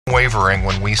unwavering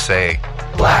when we say,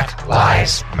 Black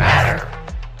Lives Matter.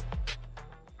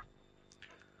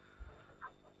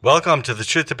 Welcome to the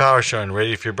Truth to Power Show on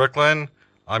Radio Free Brooklyn.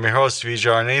 I'm your host,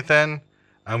 VJR Nathan.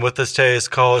 I'm with us today is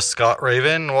co-host Scott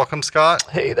Raven. Welcome, Scott.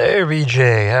 Hey there, VJ.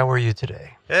 How are you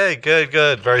today? Hey,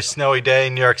 good. Very snowy day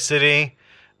in New York City.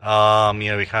 We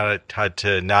kind of had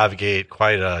to navigate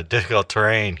quite a difficult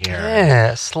terrain here.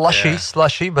 Yeah,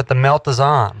 slushy, but the melt is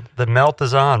on.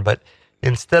 But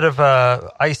instead of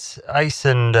ice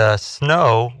and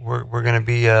snow, we're going to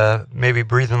be maybe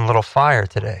breathing a little fire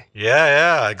today.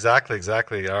 Yeah,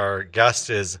 exactly. Our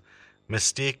guest is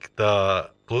Mystique, the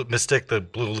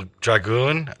Blue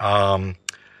Dragoon.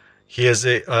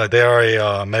 They are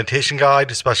a meditation guide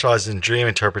who specializes in dream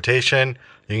interpretation,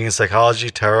 Jungian psychology,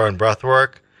 tarot, and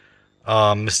breathwork.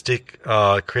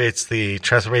 Mystique creates the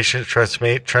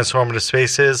transformative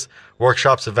spaces,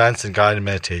 workshops, events, and guided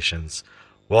meditations.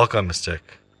 Welcome, Mystique.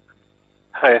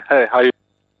 Hey, how you?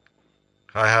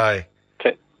 Hi.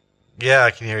 Okay. Yeah,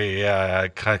 I can hear you. Yeah, I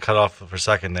kind of cut off for a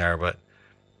second there, but.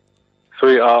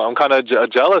 Sweet. I'm kind of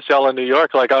jealous y'all in New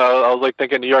York. Like, I was like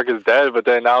thinking New York is dead, but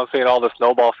then now I'm seeing all the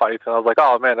snowball fights, and I was like,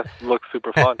 oh man, this looks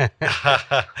super fun.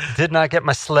 Did not get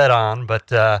my sled on, but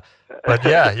yeah.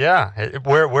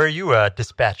 Where are you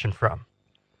dispatching from?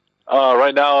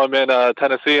 Right now I'm in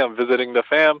Tennessee. I'm visiting the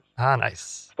fam. Ah,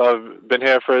 nice. So I've been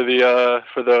here for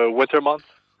the winter months,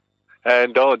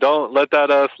 and don't let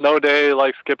that snow day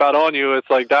like skip out on you.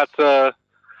 It's like that's a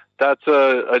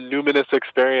numinous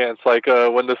experience. Like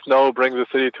when the snow brings the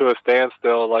city to a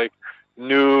standstill, like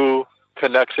new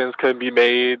connections can be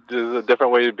made. There's a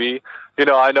different way to be.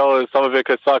 I know some of it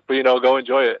could suck, but go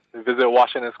enjoy it. Visit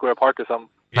Washington Square Park or something.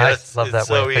 Yeah, nice. Love that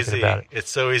way of thinking about it. It's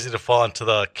so easy to fall into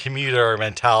the commuter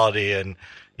mentality and,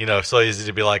 so easy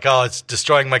to be like, oh, it's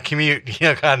destroying my commute,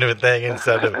 kind of a thing,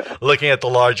 instead of looking at the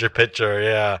larger picture.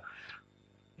 Yeah,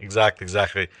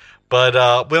 exactly.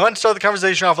 But we want to start the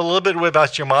conversation off a little bit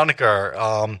about your moniker.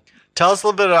 Tell us a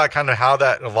little bit about kind of how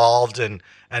that evolved and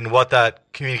what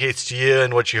that communicates to you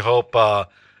and what you hope the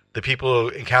people who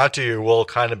encounter you will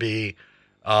kind of be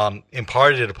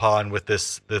imparted upon with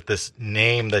this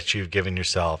name that you've given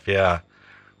yourself. Yeah.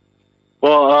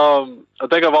 Well, I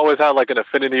think I've always had like an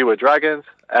affinity with dragons,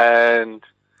 and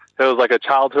it was like a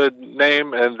childhood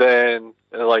name. And then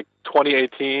in like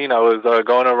 2018, I was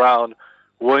going around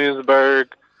Williamsburg,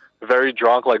 very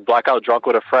drunk, like blackout drunk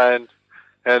with a friend.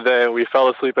 And then we fell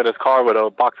asleep in his car with a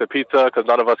box of pizza because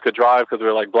none of us could drive because we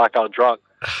were like blackout drunk.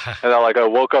 And I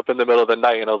woke up in the middle of the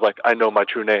night and I was like, I know my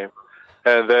true name.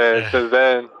 And then since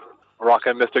then,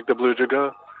 rocking Mystique the Blue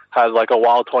Dragoon. Had like a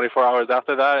wild 24 hours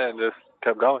after that and just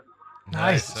kept going.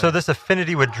 Nice. So this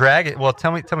affinity with dragon. Well,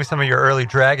 tell me some of your early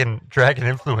dragon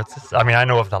influences. I mean, I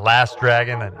know of the Last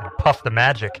Dragon and Puff the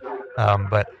Magic,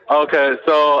 but okay.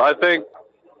 So I think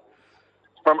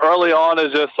from early on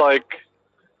is just like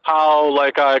how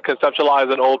like I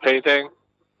conceptualize an old painting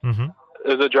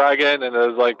is a dragon, and it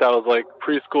was like that was like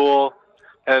preschool,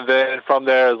 and then from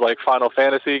there is like Final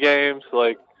Fantasy games,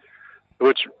 like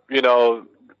which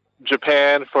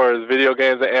Japan for its video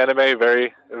games and anime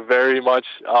very very much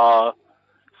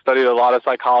studied a lot of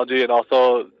psychology and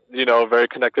also very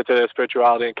connected to their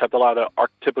spirituality and kept a lot of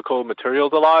archetypical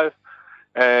materials alive.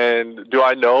 And do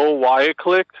I know why it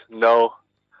clicked? No,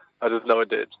 I just know it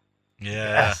did. Yeah.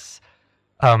 Yes.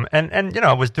 And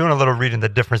I was doing a little reading the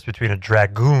difference between a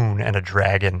dragoon and a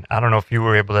dragon. I don't know if you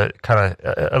were able to kind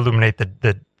of illuminate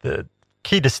the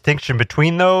key distinction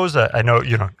between those. I know,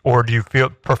 or do you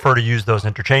prefer to use those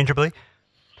interchangeably?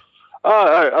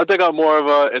 I think I'm more of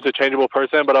an interchangeable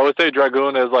person, but I would say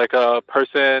dragoon is like a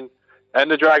person and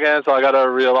the dragon. So I got to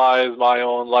realize my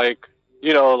own, like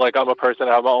I'm a person.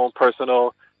 I have my own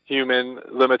personal human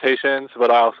limitations,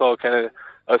 but I also can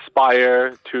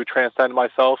aspire to transcend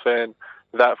myself, and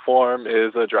that form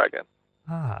is a dragon.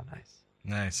 Ah,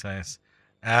 nice.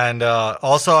 And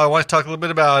also, I want to talk a little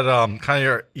bit about kind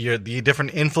of the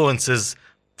different influences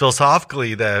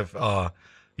philosophically that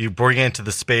you bring into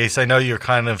the space. I know you're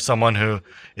kind of someone who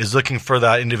is looking for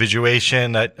that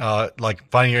individuation, that like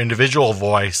finding your individual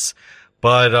voice,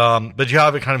 but you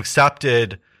have kind of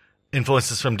accepted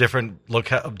influences from different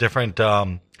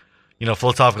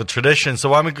philosophical traditions. So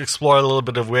why don't we explore a little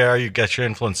bit of where you get your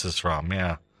influences from?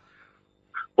 Yeah.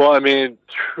 Well, I mean,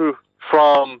 so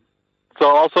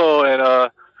also in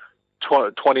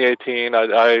 2018,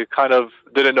 I kind of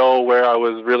didn't know where I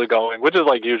was really going, which is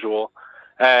like usual.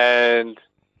 And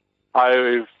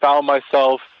I found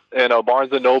myself in a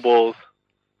Barnes & Noble's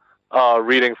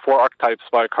reading Four Archetypes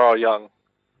by Carl Jung.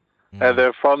 And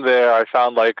then from there, I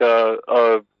found like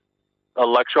a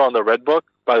lecture on the Red Book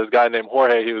by this guy named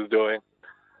Jorge he was doing.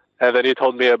 And then he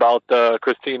told me about the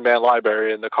Christine Mann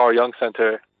Library and the Carl Jung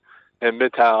Center in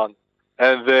Midtown.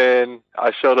 And then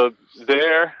I showed up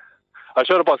there. I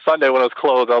showed up on Sunday when it was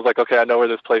closed. I was like, okay, I know where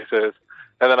this place is.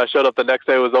 And then I showed up the next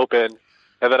day it was open.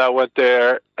 And then I went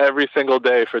there every single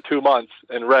day for 2 months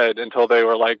and read until they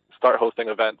were like, start hosting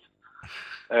events.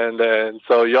 And then,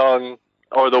 so Jung,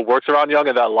 or the works around Jung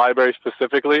and that library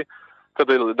specifically,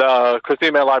 because the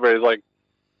Christine Mann Library is like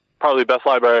probably the best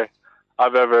library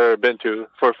I've ever been to.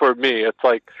 For me, it's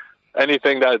like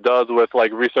anything that does with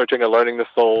like researching and learning the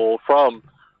soul from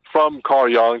Carl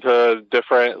Jung to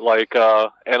different like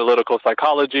analytical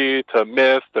psychology to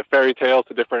myths to fairy tales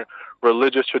to different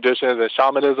religious traditions and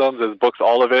shamanisms. There's books,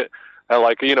 all of it, and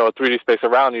like, you know, a 3D space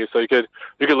around you. So you could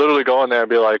literally go in there and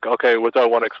be like, okay, what do I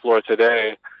want to explore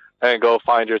today? And go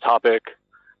find your topic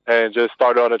and just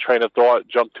start on a train of thought,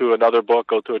 jump to another book,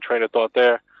 go to a train of thought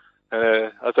there.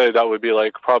 And I'd say that would be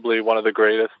like probably one of the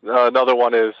greatest. Another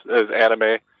one is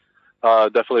anime.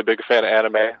 Definitely a big fan of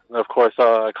anime. And of course,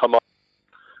 I come up.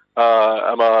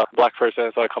 I'm a black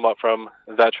person, so I come up from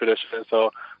that tradition.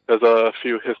 So there's a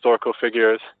few historical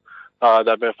figures that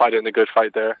have been fighting the good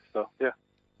fight there. So yeah.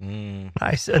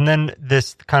 Nice. And then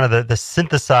this kind of the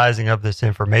synthesizing of this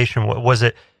information, was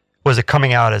it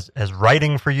coming out as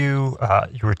writing for you?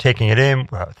 You were taking it in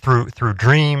through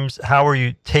dreams. How were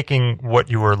you taking what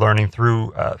you were learning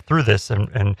through this,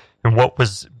 and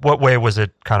what way was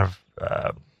it kind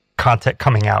of content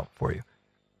coming out for you?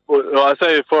 Well, I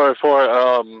say for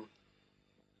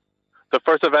the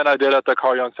first event I did at the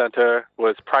Carl Jung Center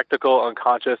was practical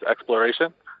unconscious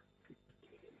exploration,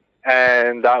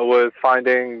 and that was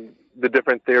finding the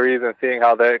different theories and seeing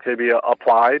how that could be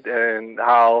applied, and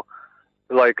how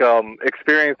like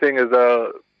experiencing is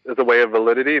a way of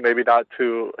validity, maybe not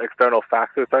to external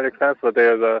facts to a certain extent, but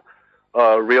there's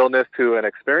a realness to an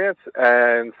experience.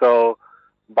 And so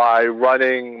by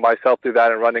running myself through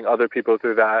that and running other people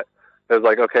through that, it's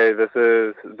like, okay, this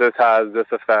has this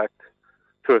effect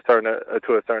to a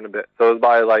certain bit. So it's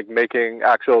by like making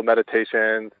actual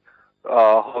meditations,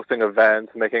 hosting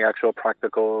events, making actual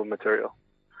practical material.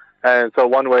 And so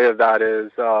one way of that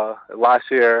is last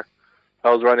year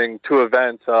I was running 2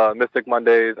 events, Mystic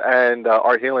Mondays and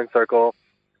Art Healing Circle.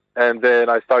 And then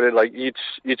I started like each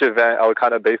event I would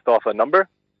kind of based off a number.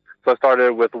 So I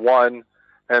started with 1,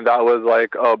 and that was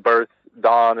like birth,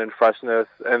 dawn, and freshness.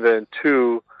 And then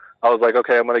 2, I was like,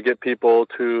 okay, I'm going to get people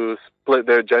to split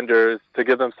their genders, to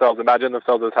imagine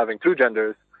themselves as having 2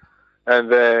 genders,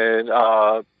 and then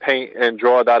paint and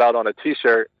draw that out on a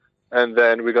T-shirt. And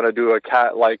then we're going to do a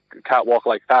catwalk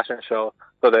like fashion show,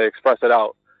 so they express it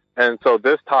out. And so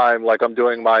this time, like I'm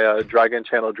doing my Dragon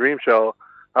Channel Dream Show,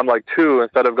 I'm like 2,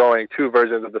 instead of going 2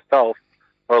 versions of the self,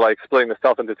 or like splitting the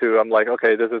self into 2, I'm like,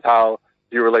 okay, this is how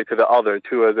you relate to the other,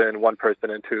 2 as in 1 person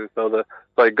and 2. So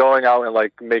like going out and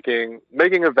like making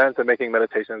events and making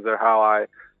meditations are how I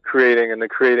creating, and the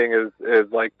creating is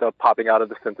like the popping out of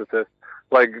the synthesis.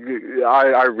 Like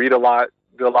I read a lot,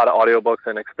 do a lot of audiobooks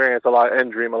and experience a lot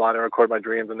and dream a lot and record my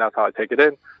dreams, and that's how I take it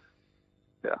in.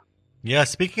 Yeah. Yeah.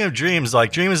 Speaking of dreams,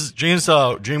 like dream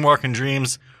work and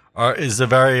dreams is a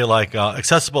very like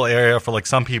accessible area for like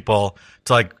some people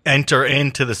to like enter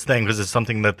into this thing, because it's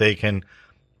something that they can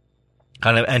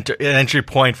kind of an entry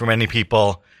point for many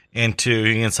people into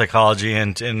Jungian psychology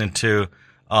and into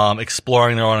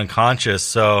exploring their own unconscious.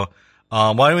 So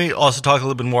why don't we also talk a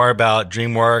little bit more about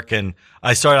dream work? And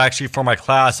I started actually for my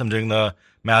class, I'm doing the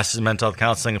Masters in Mental Health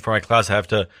Counseling, and for my class I have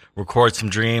to record some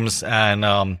dreams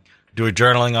and do a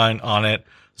journaling on it.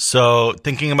 So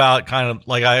thinking about kind of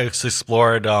like I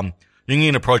explored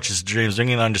Jungian approaches to dreams,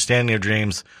 Jungian understanding of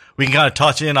dreams, we can kind of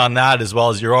touch in on that as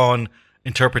well as your own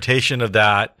interpretation of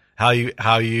that, how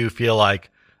you feel like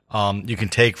you can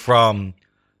take from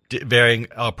varying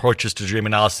approaches to dream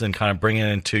analysis and kind of bring it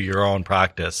into your own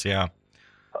practice. Yeah.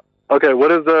 Okay. What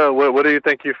do you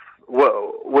think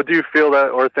what do you feel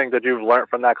that or think that you've learned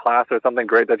from that class, or something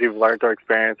great that you've learned or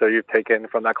experienced or you've taken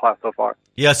from that class so far?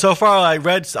 Yeah, so far I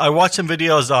watched some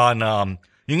videos on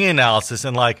Jungian analysis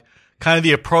and like kind of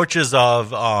the approaches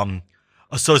of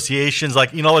associations.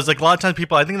 Like, you know, it's like a lot of times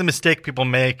I think the mistake people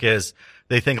make is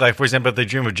they think like, for example, if they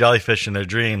dream of jellyfish in their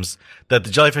dreams, that the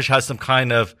jellyfish has some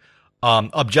kind of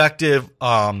objective,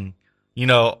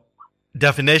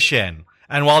 definition.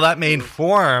 And while that may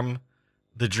inform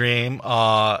the dream,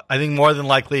 I think more than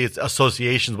likely it's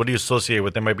associations. What do you associate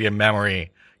with? There might be a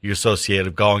memory you associate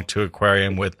of going to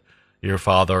aquarium with your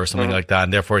father or something like that,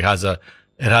 and therefore it has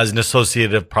an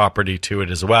associative property to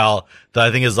it as well that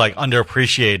I think is like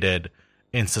underappreciated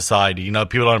in society. You know,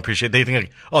 people don't appreciate. They think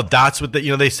like, oh, that's what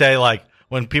they say like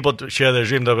when people share their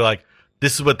dream, they'll be like,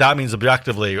 this is what that means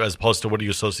objectively, as opposed to what do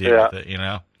you associate with it. You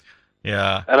know.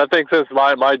 Yeah. And I think since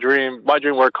my dream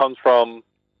work comes from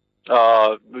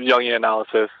Jungian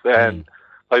analysis, and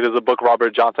like there's a book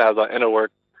Robert Johnson has on inner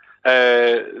work,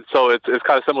 so it's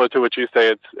kind of similar to what you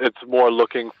say. It's more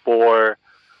looking for,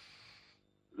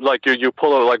 like, you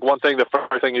pull like one thing. The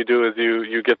first thing you do is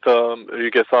you get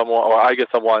someone, or I get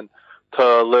someone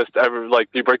to list every, like,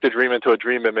 you break the dream into a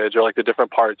dream image, or like the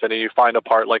different parts, and then you find a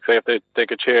part, like say if they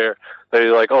think a chair,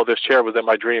 they're like, oh, this chair was in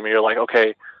my dream, and you're like,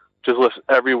 okay, just list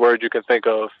every word you can think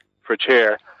of for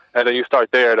chair, and then you start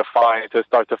there to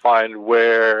start to find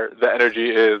where the energy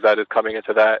is that is coming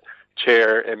into that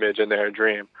chair image in their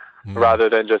dream, rather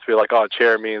than just be like, oh,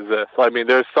 chair means this. So, I mean,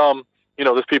 there's some,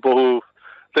 there's people who,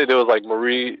 I think there was like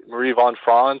Marie von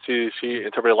Franz. She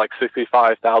interpreted like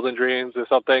 65,000 dreams or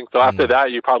something. So after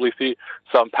that, you probably see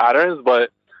some patterns,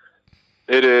 but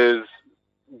it is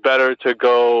better to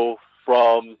go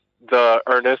from the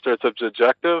earnest or to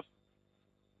subjective.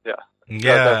 Yeah.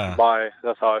 Yeah.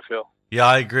 That's how I feel. Yeah,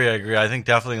 I agree. I think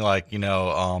definitely, like,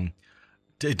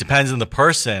 it depends on the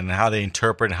person, how they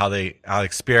interpret, how they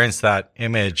experience that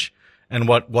image, and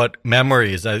what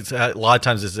memories. A lot of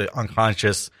times it's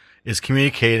unconscious, is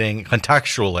communicating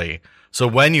contextually. So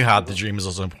when you have the dream is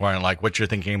also important, like what you're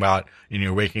thinking about in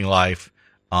your waking life,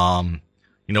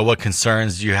 what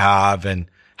concerns you have, and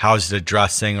how is it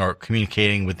addressing or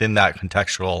communicating within that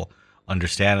contextual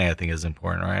understanding, I think is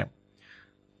important, right?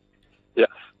 Yes.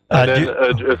 And then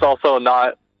it's also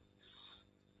not,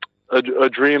 a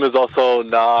dream is also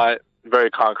not very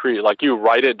concrete. Like, you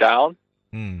write it down,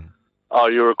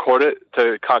 you record it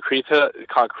to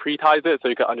concretize it so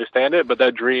you can understand it, but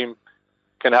that dream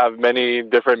can have many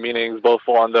different meanings, both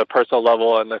on the personal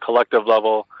level and the collective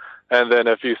level. And then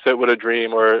if you sit with a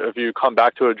dream, or if you come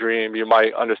back to a dream, you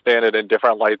might understand it in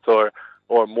different lights, or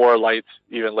more lights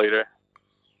even later.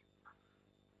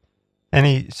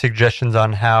 Any suggestions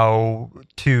on how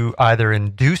to either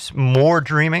induce more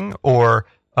dreaming, or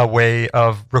a way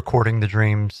of recording the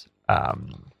dreams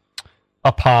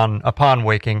upon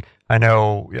waking? I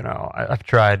know, I've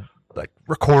tried like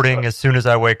recording as soon as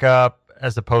I wake up,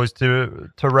 as opposed to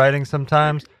writing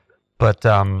sometimes, but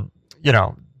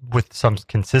with some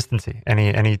consistency.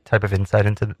 Any type of insight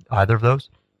into either of those?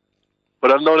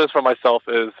 What I've noticed for myself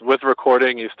is, with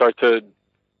recording, you start to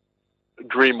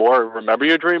dream more, remember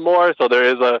your dream more. So there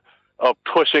is a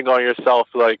pushing on yourself.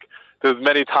 Like, there's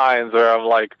many times where I'm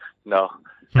like, no.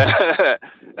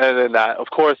 And then that, of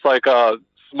course, like,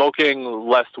 smoking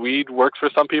less weed works for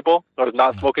some people, or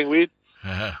not smoking weed.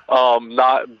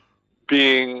 Not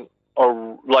being,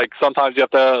 or like, sometimes you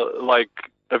have to, like,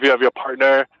 if you have your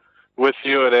partner with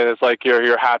you, and then it's like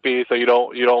you're happy, so you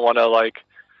don't want to, like,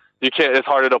 you can't, it's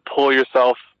harder to pull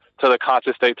yourself to the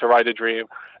conscious state to write a dream.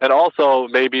 And also,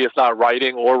 maybe it's not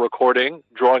writing or recording,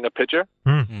 drawing a picture,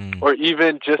 or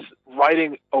even just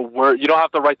writing a word. You don't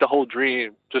have to write the whole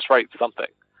dream, just write something.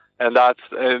 And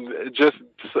just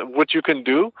what you can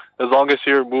do, as long as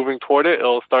you're moving toward it,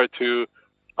 it'll start to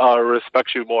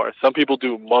respect you more. Some people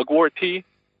do mugwort tea,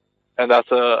 and that's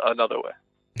another way.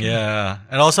 Yeah.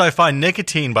 And also, I find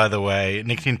nicotine, by the way,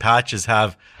 nicotine patches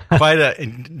have quite a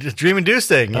dream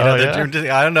inducing. I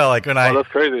don't know, like when that's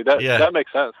crazy. That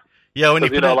makes sense. Yeah, when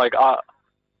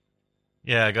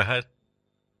yeah, go ahead.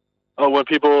 When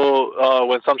people,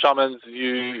 when some shamans,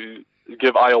 you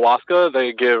give ayahuasca,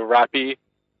 they give Rappi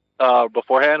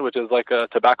beforehand, which is like a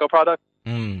tobacco product.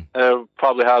 And it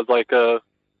probably has like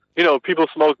people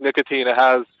smoke nicotine. It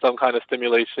has some kind of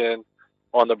stimulation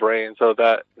on the brain, so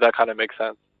that kind of makes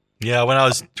sense. Yeah, when I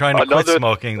was trying to quit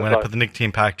smoking, when I put the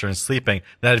nicotine patch and sleeping,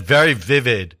 I had very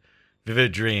vivid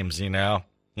dreams. Yeah.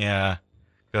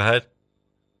 Go ahead.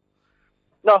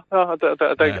 No,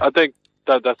 I think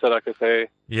that's what I could say.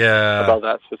 Yeah. About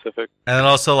that specific. And then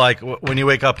also, like, when you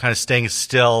wake up, kind of staying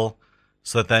still,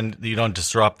 so that then you don't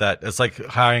disrupt that. It's like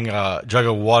having a jug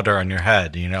of water on your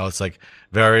head. It's like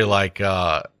very like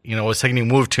it's taking you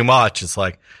move too much. It's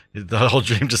like the whole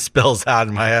dream just spills out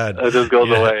in my head. It just goes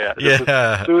away.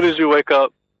 Yeah. As soon as you wake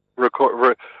up,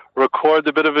 record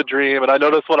the bit of a dream. And I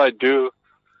notice what I do.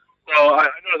 I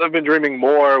notice I've been dreaming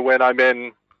more when I'm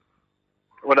in.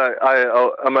 When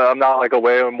I'm not like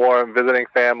away, I'm more visiting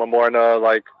fam. I'm more in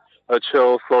a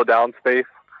chill, slow down space,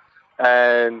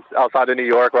 and outside of New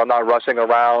York, where I'm not rushing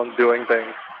around doing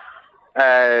things.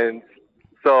 And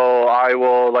so I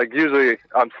will, like, usually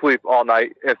I'm asleep all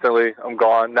night instantly. I'm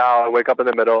gone. Now I wake up in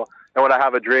the middle, and when I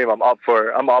have a dream, I'm up for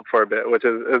a bit, which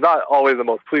is not always the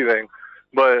most pleasing.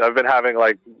 But I've been having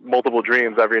like multiple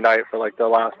dreams every night for like the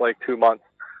last 2 months.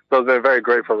 So it's been very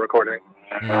great for recording.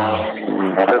 This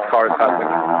car is passing.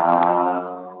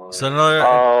 So another.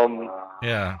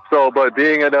 Yeah. So, but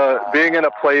being in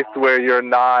a place where you're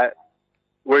not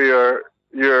where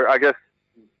I guess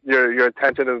your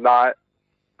attention is not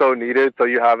so needed, so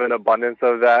you have an abundance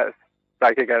of that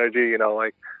psychic energy. You know,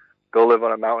 like go live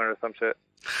on a mountain or some shit.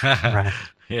 Right.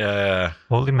 Yeah.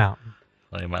 Holy Mountain.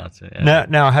 Holy Mountain. Yeah.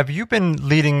 Now, have you been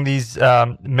leading these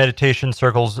meditation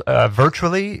circles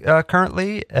virtually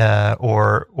currently,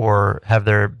 or have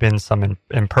there been some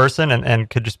in person? And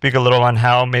could you speak a little on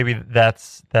how maybe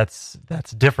that's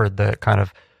differed, the kind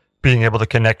of being able to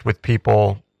connect with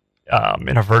people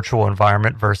in a virtual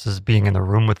environment versus being in the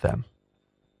room with them?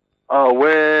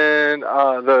 When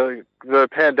the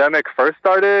pandemic first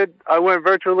started, I went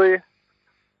virtually.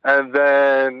 And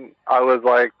then I was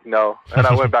like, no. And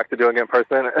I went back to doing it in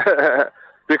person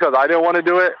because I didn't want to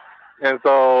do it. And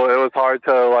so it was hard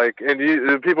to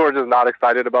and people were just not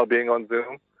excited about being on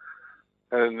Zoom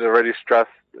and they're already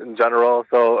stressed in general.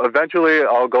 So eventually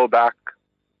I'll go back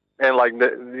and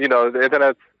the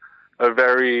internet's a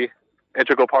very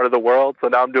integral part of the world. So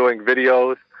now I'm doing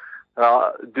videos,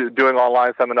 doing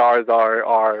online seminars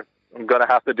I'm going to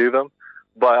have to do them,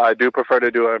 but I do prefer to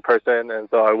do it in person. And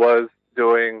so I was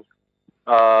doing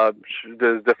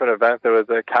there's different events. There was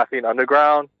a Caffeine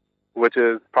Underground, which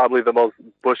is probably the most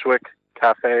Bushwick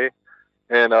cafe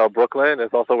in Brooklyn.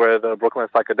 It's also where the Brooklyn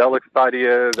Psychedelic Society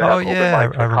is. They have open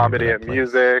mics for comedy and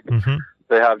music. Mm-hmm.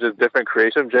 They have just different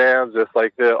creation jams. Just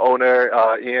like the owner,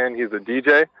 Ian, he's a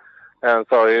DJ, and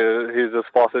so he's just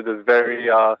fostered this very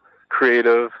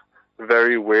creative,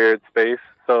 very weird space.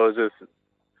 So it was just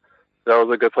that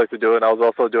was a good place to do it. And I was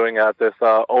also doing at this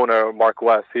owner, Mark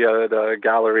West. He had a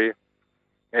gallery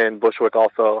in Bushwick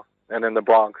also, and in the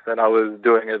Bronx, and I was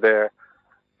doing it there.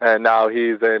 And now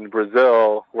he's in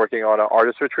Brazil working on an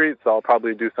artist retreat, so I'll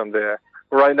probably do some there.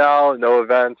 Right now, no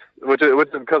events, which is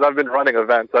because I've been running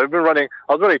events. I was running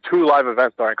 2 live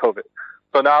events during COVID.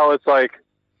 So now it's like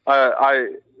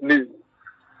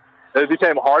it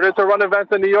became harder to run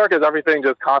events in New York as everything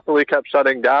just constantly kept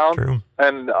shutting down. True.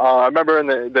 And I remember in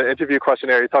the interview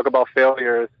questionnaire, you talk about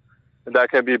failures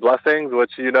that can be blessings,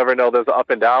 which you never know. There's up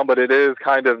and down, but it is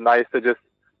kind of nice to just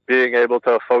being able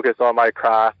to focus on my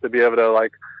craft, to be able to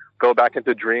go back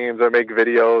into dreams or make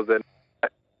videos and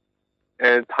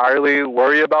entirely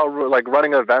worry about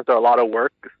running events are a lot of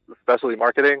work, especially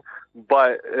marketing,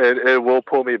 but it will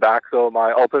pull me back. So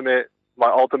my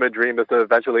ultimate dream is to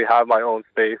eventually have my own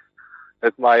space.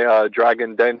 It's my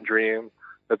Dragon Den dream.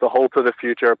 It's a hole to the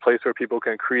future, a place where people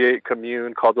can create,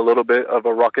 commune, cause a little bit of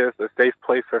a ruckus, a safe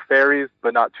place for fairies,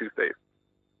 but not too safe.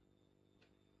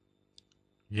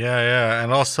 Yeah.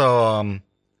 And also,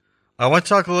 I want to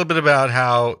talk a little bit about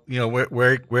how,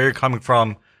 where you're coming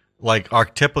from,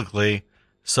 archetypically.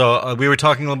 So we were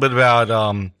talking a little bit about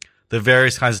the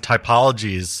various kinds of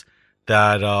typologies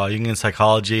that Jungian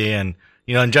psychology and,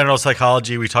 in general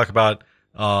psychology, we talk about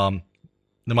the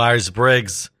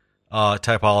Myers-Briggs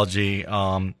typology,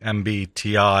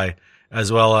 MBTI,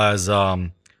 as well as,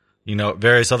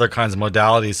 various other kinds of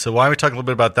modalities. So why don't we talk a little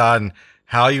bit about that and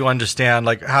how you understand,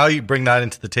 how you bring that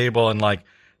into the table and,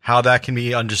 how that can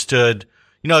be understood,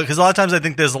 because a lot of times I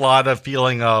think there's a lot of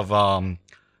feeling of,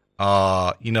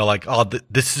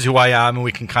 this is who I am, and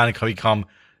we can kind of become,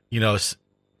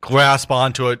 grasp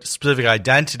onto a specific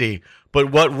identity.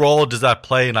 But what role does that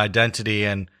play in identity,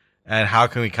 and how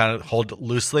can we kind of hold it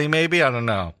loosely? Maybe, I don't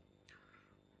know.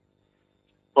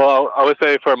 Well, I would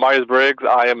say for Myers-Briggs,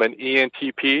 I am an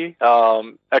ENTP,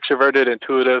 extroverted,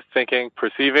 intuitive, thinking,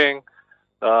 perceiving,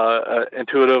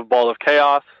 intuitive ball of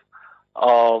chaos,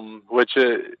 which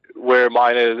is where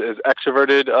mine is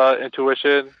extroverted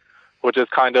intuition, which is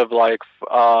kind of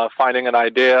finding an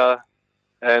idea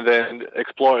and then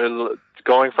exploring,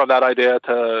 going from that idea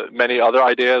to many other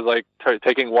ideas,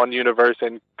 taking one universe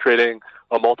and creating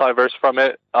a multiverse from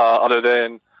it, other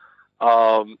than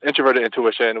introverted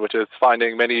intuition, which is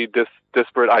finding many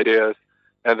disparate ideas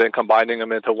and then combining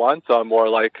them into one. So I'm more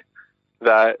like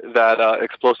that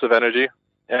explosive energy,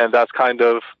 and that's kind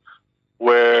of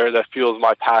where that fuels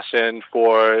my passion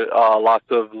for lots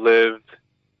of lived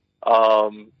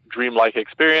dreamlike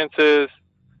experiences,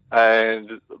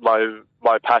 and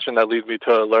my passion that leads me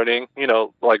to learning,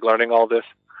 learning all this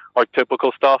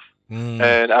archetypical stuff.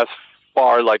 And as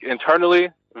far internally,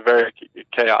 very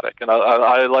chaotic, and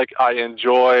I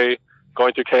enjoy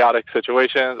going through chaotic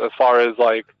situations. As far as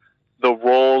the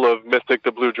role of Mystic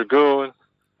the Blue Dragoon,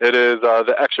 it is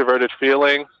the extroverted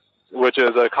feeling, which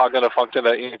is a cognitive function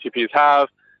that ENTPs have,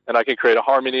 and I can create a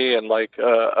harmony and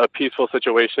a peaceful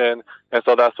situation. And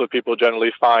so that's what people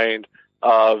generally find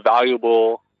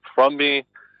valuable from me,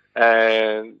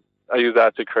 and I use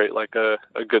that to create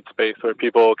a good space where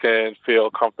people can feel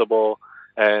comfortable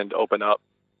and open up.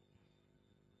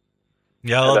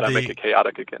 Yeah, and then I make it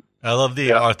chaotic again. I love the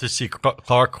Yeah. Arthur C.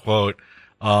 Clarke quote.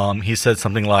 He said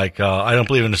something like, "I don't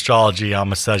believe in astrology.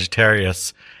 I'm a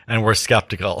Sagittarius, and we're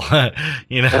skeptical."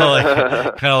 You know,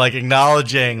 like kind of like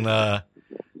acknowledging the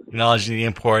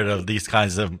import of these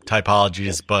kinds of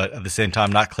typologies, but at the same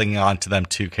time not clinging on to them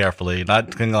too carefully,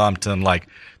 not clinging on to them like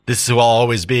this is who I'll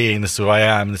always be, and this is who I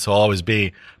am, and this will always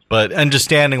be, but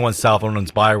understanding oneself and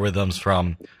one's biorhythms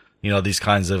from these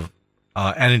kinds of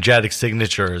energetic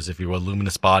signatures, if you will,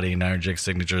 luminous body and energetic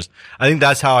signatures. I think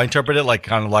that's how I interpret it. Like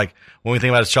kind of like when we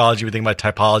think about astrology, we think about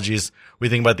typologies, we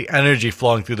think about the energy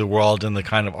flowing through the world and the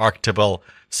kind of archetypal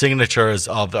signatures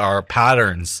of our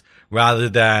patterns, rather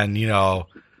than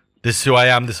this is who I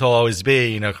am, this will always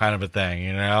be, kind of a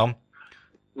thing,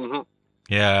 Mm-hmm.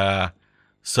 Yeah.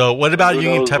 So what about Who Jungian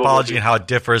knows what will typology be. and how it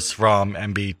differs from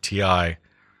MBTI?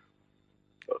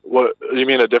 What you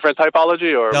mean, a different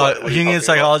typology, or No, what are you talking Jungian about?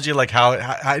 psychology, like how,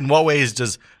 in what ways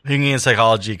does Jungian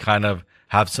psychology kind of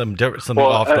have something off to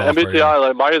offer? MBTI,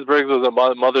 like Myers-Briggs was a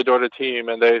mother-daughter team,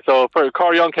 and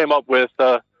Carl Jung came up with.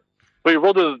 We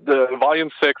wrote the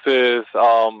volume 6 is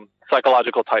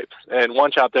psychological types, and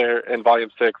one chapter in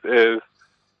volume 6 is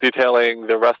detailing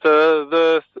the rest of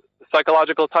the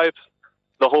psychological types.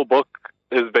 The whole book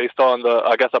is based on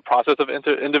a process of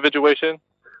individuation.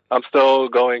 I'm still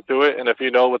going through it, and if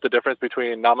you know what the difference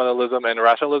between nominalism and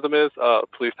rationalism is,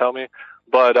 please tell me.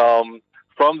 But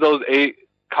from those 8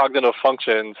 cognitive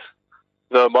functions,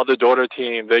 the mother-daughter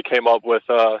team, they came up with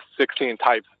 16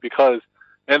 types, because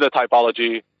in the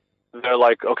typology, they're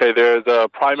like, okay, there's a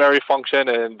primary function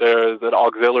and there's an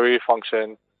auxiliary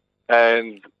function,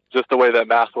 and just the way that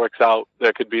math works out,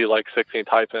 there could be like 16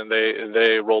 types, and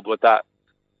they rolled with that.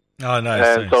 Oh,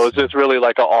 nice. And so it's just really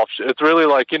like an offshoot. It's really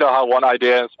like, how one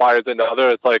idea inspires another.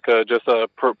 It's like just a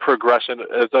progression.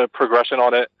 It's a progression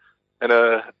on it, and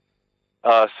a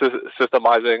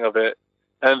systemizing of it.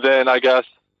 And then I guess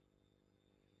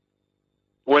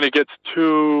when it gets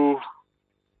too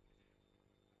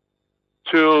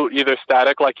either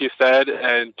static, like you said,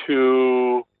 and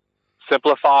too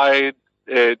simplified,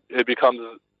 it becomes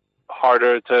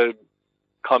harder to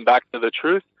come back to the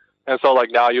truth. And so, like,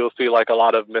 now you'll see like a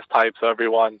lot of mistypes. So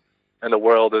everyone in the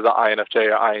world is an INFJ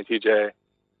or INTJ.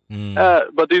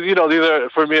 But these are,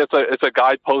 for me, it's a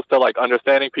guidepost to like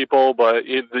understanding people. But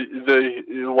the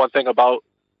one thing about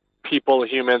people,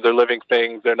 humans, are living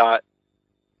things. They're not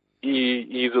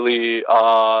easily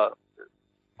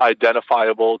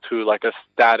identifiable to like a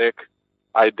static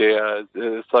idea.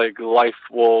 It's like life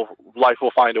will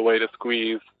find a way to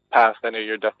squeeze past any of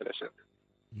your definitions.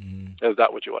 Is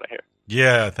that what you want to hear?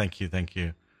 Yeah, thank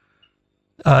you.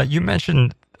 You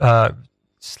mentioned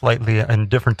slightly a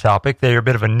different topic that you're a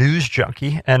bit of a news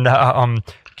junkie, and I'm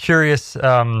curious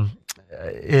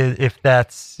if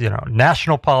that's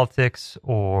national politics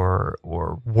or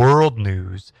world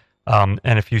news, and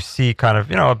if you see kind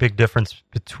of a big difference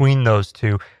between those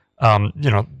two.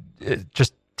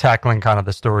 Just tackling kind of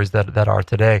the stories that are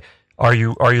today. Are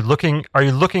you looking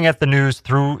at the news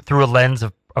through a lens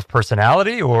of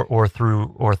personality or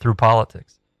through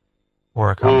politics,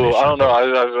 or a combination? I don't know.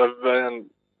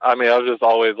 I've just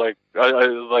always like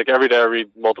every day I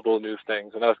read multiple news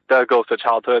things, and that goes to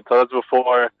childhood. So that's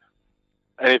before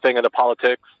anything into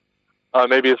politics.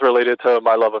 Maybe it's related to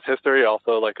my love of history.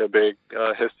 Also, like a big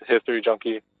history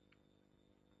junkie.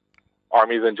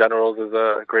 Armies and Generals is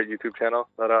a great YouTube channel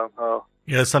that I'm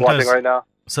watching right now.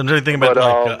 Sometimes you think about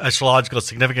astrological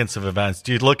significance of events.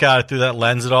 Do you look at it through that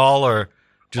lens at all, or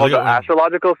do you look at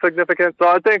astrological significance? So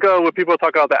I think when people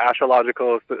talk about the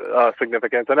astrological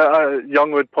significance, and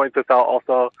Jung would point this out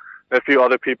also, a few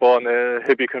other people in the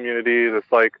hippie community,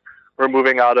 it's like we're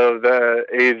moving out of the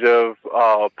age of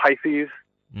Pisces,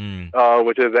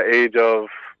 which is the age of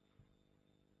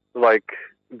like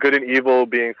good and evil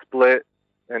being split,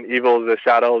 and evil is a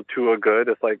shadow to a good.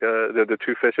 It's like the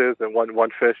two fishes, and one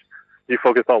fish. You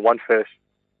focus on one fish,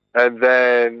 and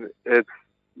then it's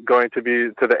going to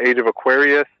be to the age of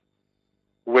Aquarius,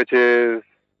 which is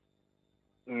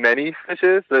many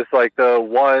fishes. It's like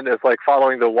it's like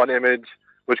following the one image,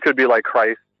 which could be like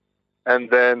Christ, and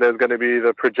then there's going to be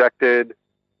the projected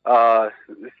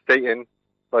Satan,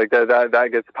 like that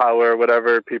gets power,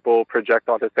 whatever people project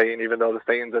onto Satan, even though the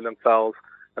Satan's in themselves,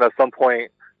 and at some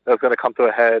point that's going to come to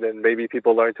a head, and maybe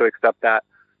people learn to accept that,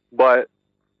 but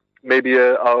maybe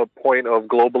a point of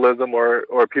globalism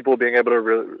or people being able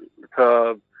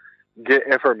to get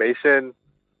information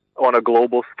on a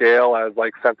global scale as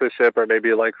like censorship, or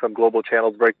maybe like some global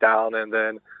channels break down, and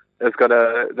then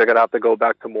they're gonna have to go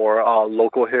back to more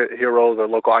local heroes or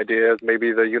local ideas.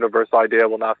 Maybe the universal idea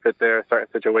will not fit their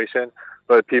certain situation,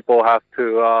 but people have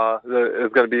to.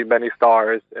 There's gonna be many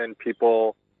stars, and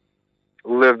people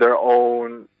live their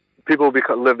own. People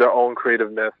live their own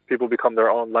creativeness. People become their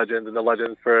own legends, and the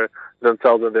legends for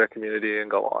themselves and their community,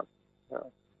 and go on. Yeah.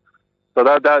 So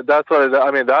that's what I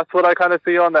mean. That's what I kind of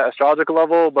see on the astrological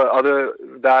level. But other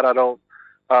than that, I don't.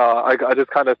 I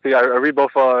just kind of see. I read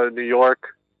both New York,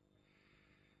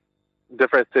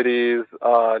 different cities,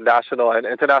 national and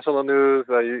international news.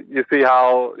 You see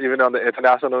how even on the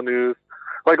international news,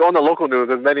 like on the local news,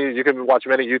 there's many. You can watch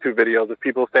many YouTube videos of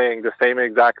people saying the same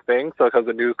exact thing. So because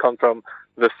the news comes from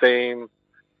the same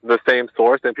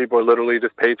source, and people are literally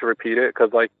just paid to repeat it,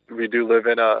 because like we do live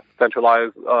in a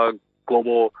centralized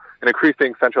global, an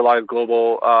increasing centralized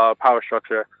global power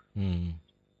structure.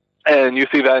 And you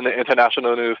see that in the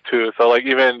international news too. So like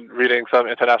even reading some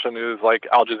international news like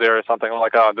Al Jazeera or something, I'm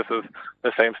like, oh, this is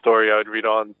the same story I would read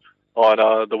on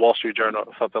the Wall Street Journal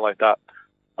or something like that.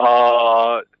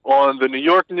 On the New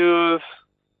York news,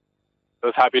 I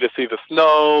was happy to see the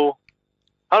snow.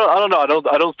 I don't know.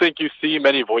 I don't think you see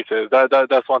many voices.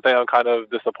 That's one thing I'm kind of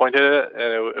disappointed in,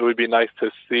 and it would be nice to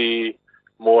see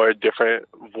more different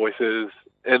voices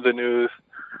in the news.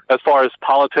 As far as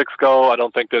politics go, I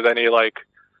don't think there's any like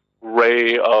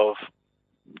ray of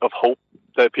hope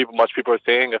that much people are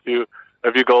seeing. If you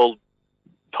go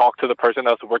talk to the person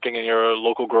that's working in your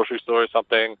local grocery store or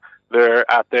something, they're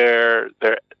at their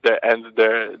end,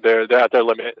 they're at their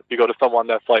limit. If you go to someone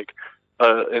that's like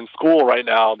in school right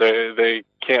now, they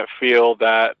can't feel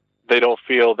that, they don't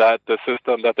feel that the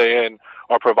system that they're in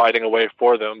are providing a way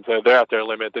for them. So they're at their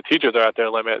limit. The teachers are at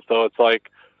their limit. So it's like,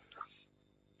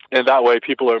 in that way,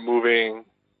 people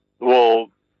will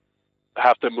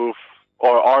have to move,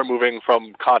 or are moving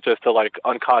from conscious to like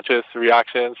unconscious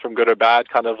reactions, from good or bad,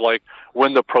 kind of like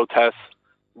when the protests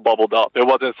bubbled up. It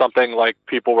wasn't something like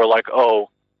people were like, oh,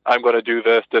 I'm going to do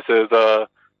this. This is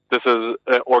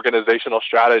an organizational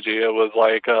strategy. It was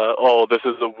like, oh, this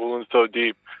is a wound so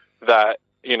deep that,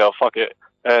 fuck it.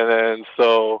 And then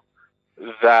so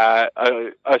that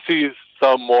I see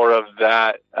some more of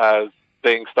that as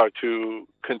things start to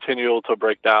continue to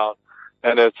break down.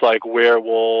 And it's like,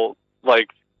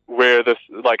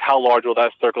 how large will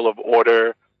that circle of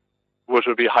order, which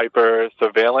would be hyper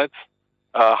surveillance,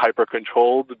 hyper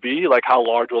controlled, be? Like, how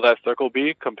large will that circle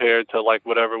be compared to like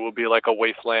whatever will be like a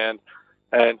wasteland?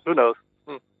 And who knows?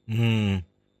 Yeah,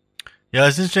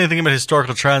 it's interesting thinking about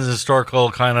historical trends, historical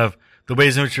kind of the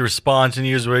ways in which you respond to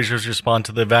news, the ways in which you respond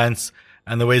to the events,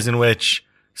 and the ways in which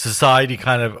society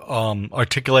kind of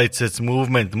articulates its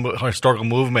movement, historical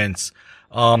movements.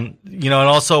 And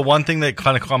also one thing that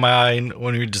kind of caught my eye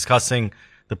when we were discussing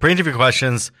the pre-interview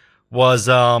questions was,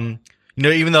 even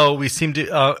though you seem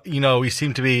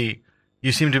to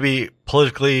be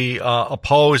politically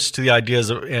opposed to the ideas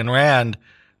of Ayn Rand,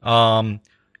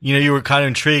 you were kind of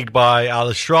intrigued by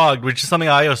Atlas Shrugged, which is something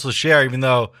I also share, even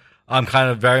though I'm kind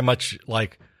of very much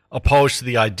like opposed to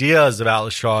the ideas of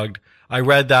Atlas Shrugged. I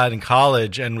read that in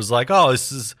college and was like, oh,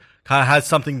 this is kind of has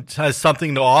something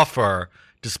to offer,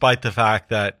 despite the fact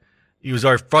that it was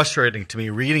very frustrating to me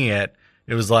reading it.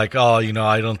 It was like, oh,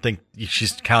 I don't think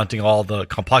she's counting all the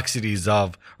complexities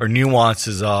of or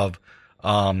nuances of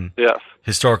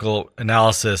historical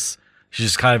analysis. She's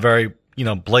just kind of very,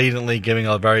 blatantly giving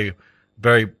a very,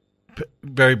 very,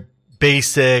 very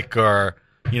basic, or,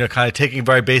 kind of taking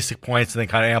very basic points and then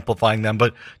kind of amplifying them.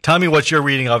 But tell me what your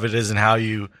reading of it is and how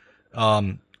you,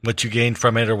 what you gained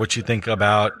from it, or what you think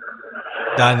about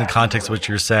that in the context of what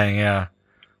you're saying. Yeah.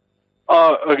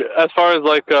 Okay. As far as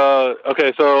like,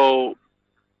 so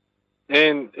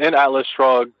in Atlas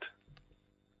Shrugged,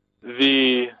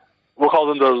 we'll call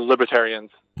them the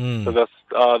libertarians. So that's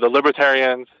the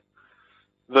libertarians,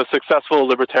 the successful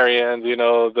libertarians,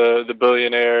 the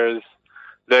billionaires.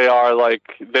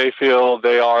 They feel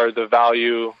they are the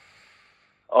value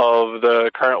of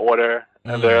the current order,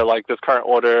 and they're like, this current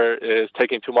order is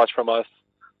taking too much from us,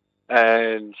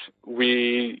 and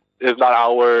it's not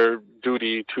our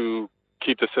duty to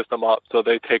keep the system up. So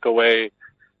they take away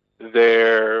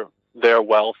their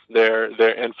wealth,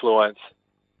 their influence,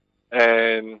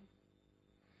 and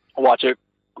watch it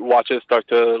start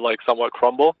to like somewhat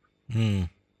crumble.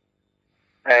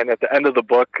 And at the end of the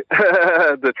book,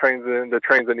 the trains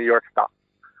in New York stop.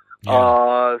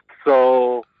 Yeah.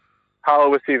 So how I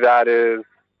would see that is,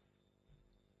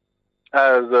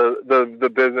 as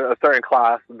the business, a certain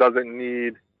class doesn't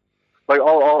need, like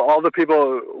all the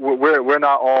people, we're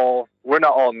not all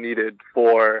needed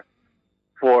for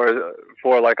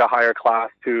like a higher class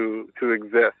to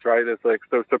exist, right? It's like,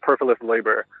 so superfluous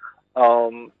labor.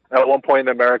 At one point in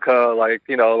America, like,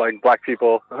 you know, like black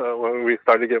people, when we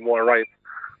started to get more rights,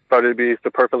 started to be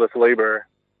superfluous labor.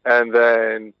 And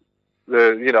then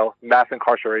the, you know, mass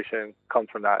incarceration comes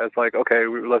from that. It's like, okay,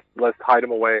 let's hide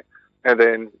them away and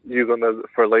then use them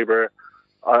for labor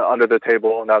under the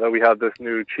table now that we have this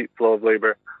new cheap flow of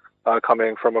labor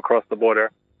coming from across the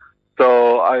border.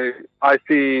 So I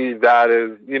see that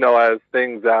as, you know, as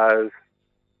things as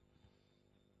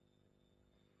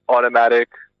automatic,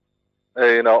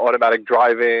 you know, automatic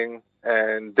driving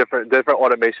and different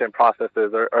automation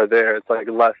processes are there. It's like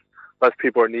less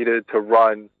people are needed to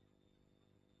run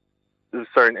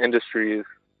certain industries,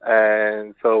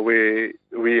 and so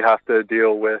we'll have to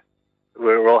deal with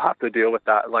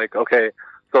that. Like, okay,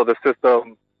 so the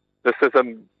system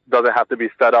doesn't have to be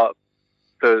set up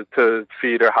to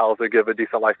feed or house or give a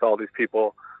decent life to all these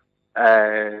people.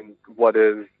 And what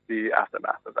is the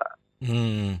aftermath of that?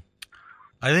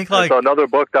 I think, like, so another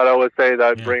book that I would say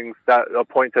that brings that a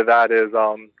point to that is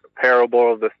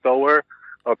Parable of the Sower,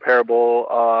 or Parable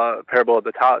of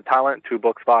the Talent, 2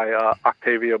 books by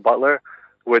Octavia Butler,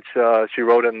 which she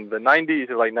wrote in the 90s,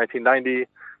 like 1990,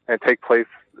 and take place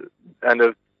end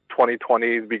of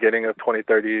 2020s, beginning of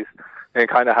 2030s, and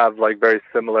kind of have like very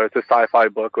similar. It's a sci-fi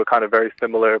book with kind of very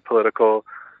similar political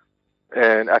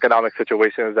and economic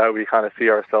situations that we kind of see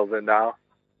ourselves in now.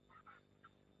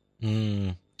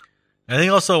 I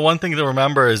think also one thing to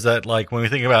remember is that, like, when we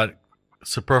think about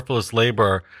superfluous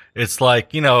labor, it's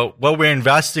like, you know, what we're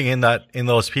investing in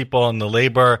those people and the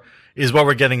labor is what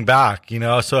we're getting back, you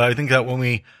know? So I think that when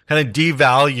we kind of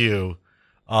devalue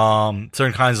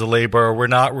certain kinds of labor, we're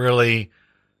not really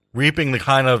reaping the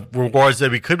kind of rewards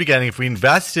that we could be getting if we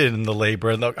invested in the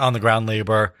labor, on the ground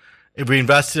labor, if we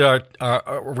invested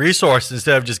our resources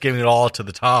instead of just giving it all to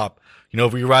the top. You know,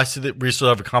 if we invested the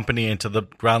resources of a company into the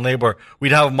ground labor,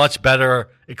 we'd have a much better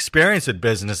experience at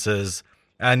businesses,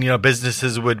 and, you know,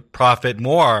 businesses would profit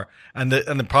more, and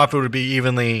the profit would be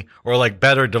evenly or like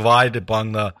better divided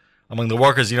among the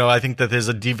workers. You know, I think that there's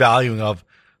a devaluing of,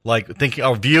 like, thinking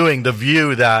or viewing the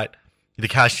view that the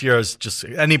cashier is just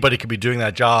anybody could be doing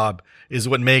that job is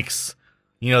what makes,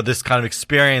 you know, this kind of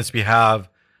experience we have,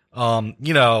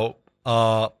 you know,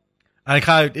 and it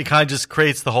kind of just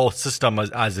creates the whole system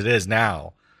as it is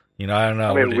now. You know, I don't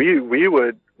know. I mean, we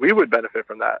would benefit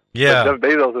from that. Yeah. But Jeff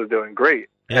Bezos is doing great.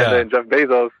 Yeah. And then Jeff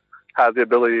Bezos has the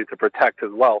ability to protect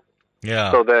his wealth.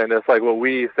 Yeah. So then it's like what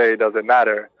we say doesn't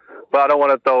matter. But I don't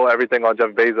want to throw everything on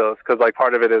Jeff Bezos, because like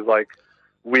part of it is like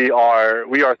we are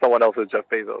someone else's Jeff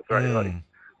Bezos, right? Like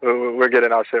we're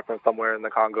getting our shit from somewhere in the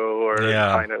Congo or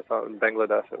China or something,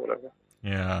 Bangladesh or whatever.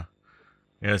 Yeah.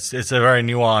 It's a very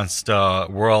nuanced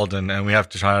world, and we have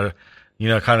to try to, you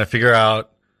know, kind of figure out,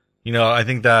 you know, I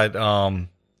think that, I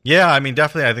mean,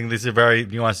 definitely, I think these are very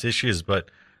nuanced issues,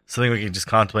 but something we can just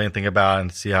contemplate and think about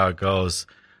and see how it goes.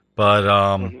 But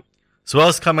so what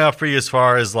else is coming up for you as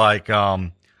far as, like,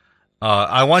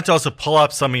 I want to also pull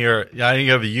up some of your, I know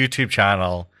you have a YouTube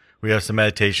channel. We have some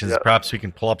meditations. Yeah. Perhaps we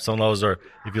can pull up some of those, or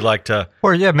if you'd like to.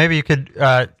 Or yeah, maybe you could,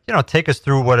 you know, take us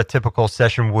through what a typical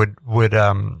session would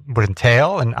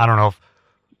entail. And I don't know if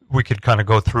we could kind of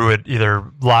go through it either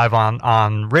live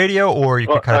on radio, or you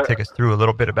could kind of take us through a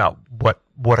little bit about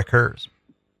what occurs.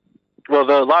 Well,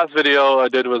 the last video I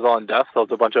did was on death, so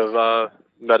it's a bunch of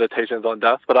meditations on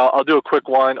death. But I'll do a quick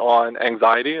one on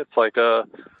anxiety. It's like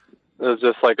it's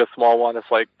just like a small one. It's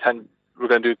like 10. We're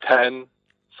gonna do 10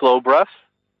 slow breaths.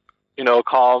 You know,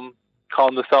 calm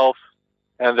the self,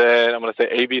 and then I'm going to say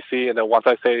ABC, and then once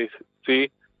I say C,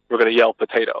 we're going to yell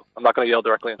potato. I'm not going to yell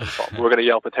directly into the phone. We're going to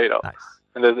yell potato. Nice.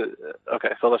 And then, okay,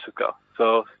 so let's just go.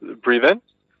 So breathe in.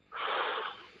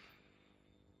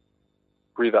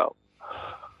 Breathe out.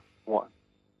 1.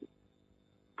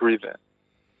 Breathe in.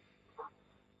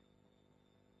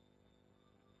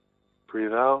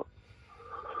 Breathe out.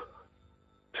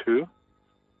 2.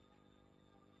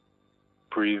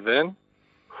 Breathe in.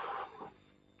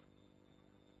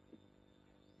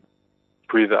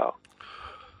 Breathe out.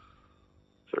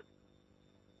 3.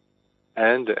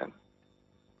 And in.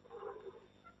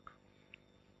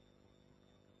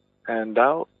 And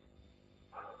out.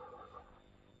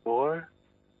 4.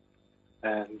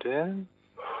 And in.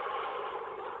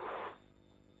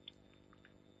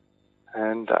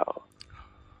 And out.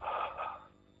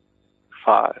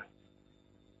 5.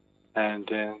 And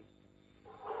in.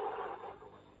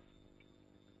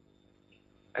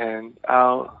 And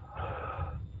out.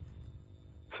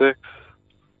 6.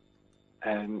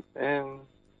 And in.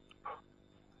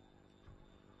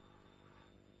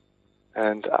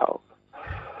 And out.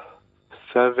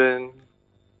 7.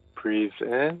 Breathe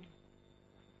in.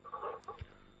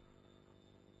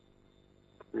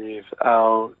 Breathe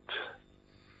out.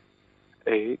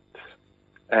 8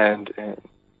 and in.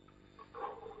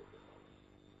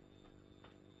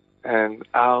 And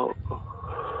out.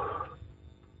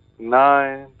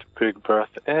 9. Big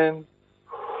breath in.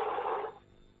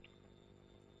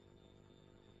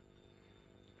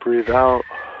 Breathe out.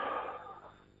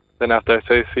 Then after I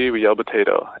say C, we yell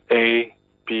potato. A,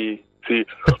 B, C.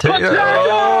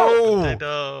 Potato!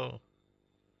 Potato.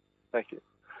 Thank you.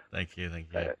 Thank you.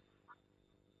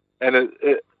 And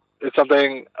it's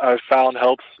something I've found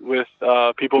helps with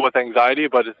people with anxiety,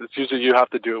 but it's usually you have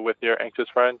to do it with your anxious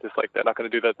friend. It's like they're not going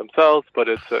to do that themselves, but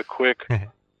it's a quick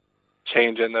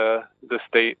change in the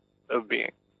state of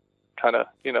being. Kind of,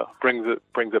 brings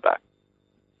it back.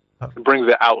 Brings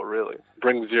it out, really.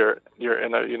 Brings your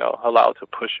inner, allow to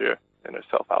push your inner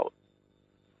self out.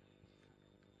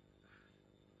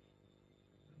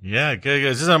 Yeah, good.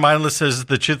 Just a reminder, listeners, this is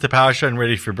the Truth to Power Show and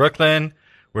Ready for Brooklyn.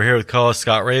 We're here with co-host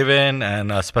Scott Raven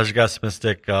and special guest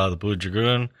Mystic, the Blue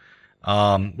Dragoon.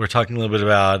 We're talking a little bit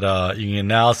about Jungian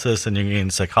analysis and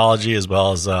Jungian psychology, as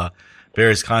well as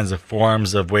various kinds of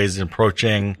forms of ways of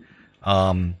approaching,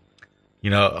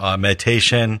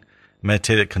 meditation,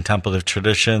 meditative contemplative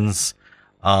traditions.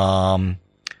 And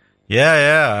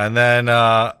then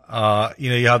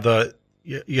you have the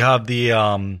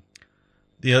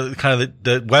kind of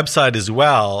the website as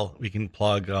well. We can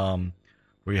plug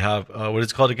where you have what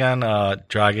is it called again?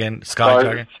 Dragon Sky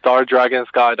Dragon.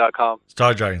 StarDragonsky.com.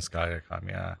 StarDragonsky.com.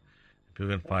 Yeah,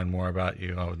 people can find more about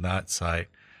you on that site.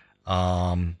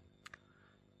 What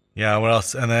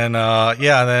else? And then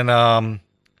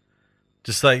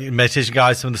just like meditation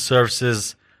guides, some of the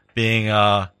services being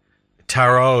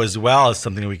tarot as well is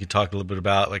something that we could talk a little bit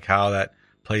about, like how that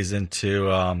plays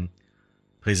into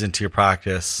your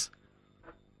practice.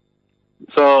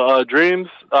 So dreams,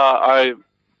 I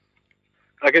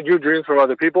can do dreams from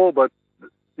other people, but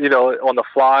on the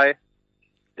fly,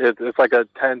 it's like a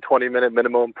 10-20 minute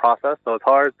minimum process, so it's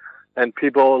hard. And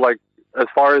people, like, as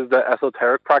far as the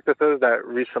esoteric practices that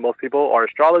reach to most people, are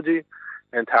astrology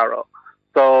and tarot.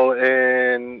 So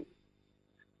in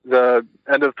the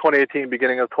end of 2018,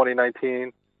 beginning of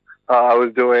 2019, I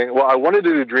wanted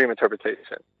to do dream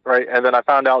interpretation, right? And then I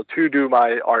found out to do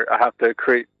my art, I have to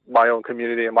create my own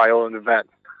community and my own event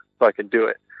so I could do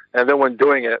it. And then when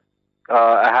doing it,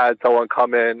 I had someone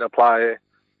come in, apply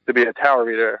to be a tarot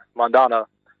reader, Mandana.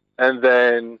 And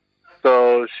then,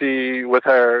 so she, with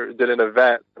her, did an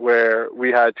event where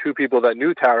we had 2 people that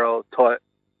knew tarot, taught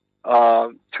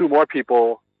 2 more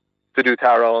people to do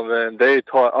tarot, and then they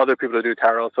taught other people to do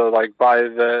tarot. So like by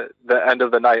the end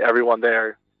of the night, everyone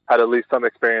there had at least some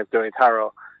experience doing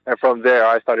tarot. And from there,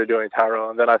 I started doing tarot.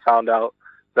 And then I found out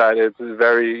that it's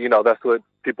very, that's what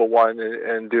people want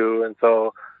and do. And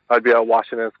so I'd be at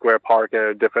Washington Square Park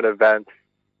at different events.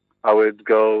 I would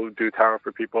go do tarot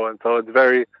for people. And so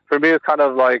for me, it's kind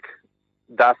of like,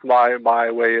 that's my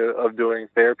way of doing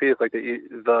therapy. It's like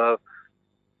the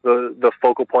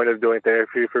focal point of doing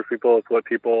therapy for people. It's what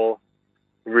people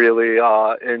really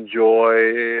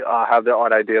enjoy, have their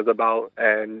own ideas about,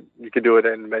 and you can do it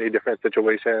in many different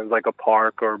situations, like a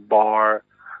park or bar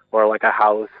or like a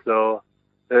house. So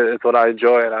it's what I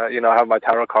enjoy, and I have my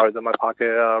tarot cards in my pocket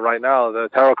right now. The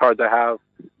tarot cards I have,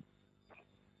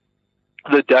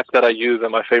 the deck that I use,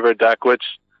 and my favorite deck, which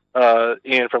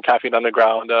Ian from Caffeine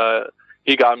Underground,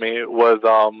 he got me, was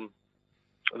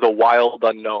the Wild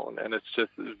Unknown, and it's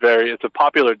a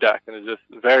popular deck, and it's just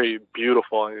very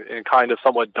beautiful and kind of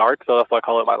somewhat dark. So that's why I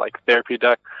call it my therapy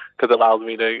deck, because it allows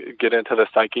me to get into the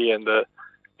psyche, and the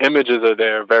images are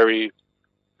there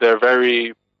they're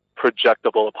very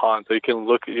projectable upon. So you can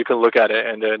look at it,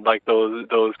 and then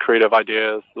those creative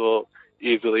ideas will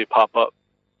easily pop up.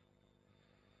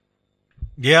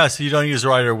 Yeah, so you don't use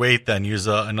Rider-Waite, then use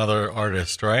another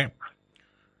artist, right?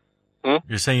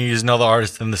 You're saying you use another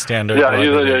artist than the standard? Yeah, I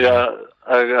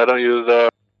don't use,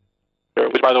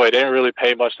 which, by the way, they didn't really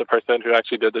pay much the person who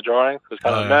actually did the drawing. It was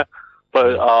kind of meh.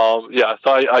 But,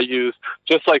 so I use,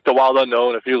 just like the Wild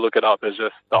Unknown, if you look it up, it's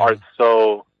just, the art's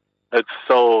it's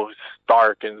so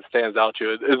stark and stands out to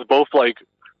you. It's both,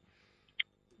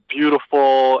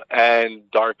 beautiful and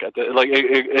dark.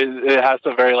 It has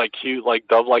some very, cute,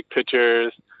 dove-like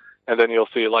pictures. And then you'll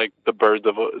see the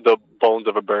bones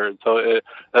of a bird. So it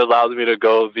allows me to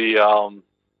go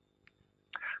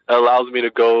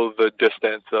the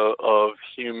distance of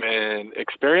human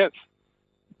experience.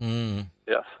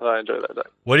 Yes, I enjoy that deck.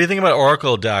 What do you think about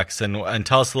Oracle decks? And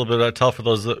tell us a little bit. Tell for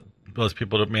those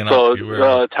people that may not be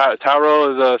aware.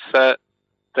 Tarot is a set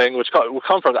thing which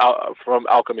comes from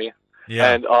alchemy.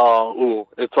 Yeah. And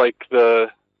it's like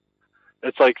the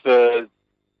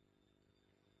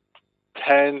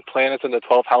 10 planets in the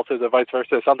 12 houses, or vice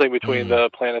versa, something between the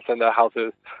planets and the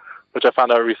houses, which I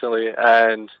found out recently,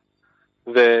 and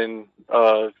then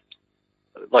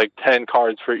like 10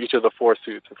 cards for each of the 4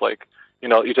 suits. It's like, you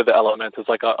know, each of the elements is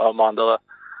like a mandala.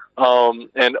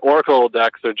 And Oracle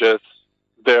decks are just,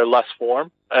 they're less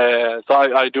form, and so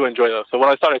I do enjoy those. So when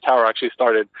I started Tarot, I actually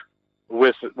started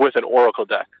with an Oracle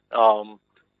deck,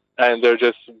 and they're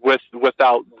just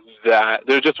without that.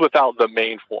 They're just without the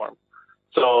main form.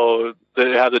 So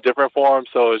they have a different form,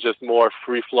 so it's just more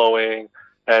free flowing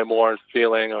and more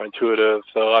feeling or intuitive.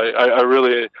 So I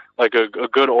really like a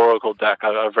good Oracle deck.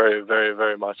 I very, very,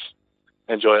 very much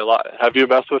enjoy a lot. Have you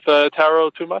messed with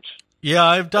tarot too much? Yeah,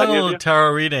 I've done a little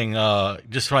tarot reading,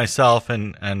 just for myself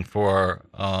and for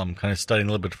kind of studying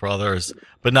a little bit for others,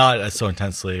 but not so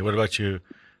intensely. What about you,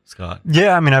 Scott?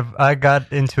 Yeah, I mean, I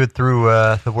got into it through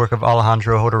the work of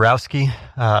Alejandro Jodorowsky,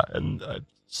 and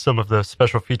some of the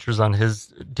special features on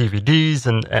his DVDs,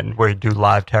 and where he do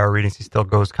live tarot readings. He still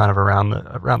goes kind of around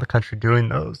the country doing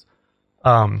those.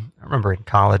 I remember in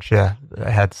college, I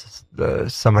had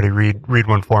somebody read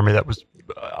one for me that was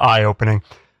eye opening.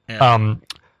 Yeah.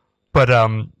 But I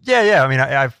mean,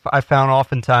 I found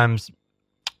oftentimes,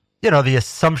 you know, the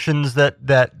assumptions that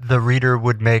the reader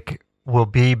would make will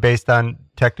be based on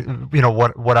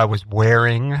what I was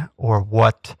wearing, or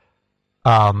what,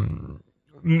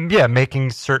 making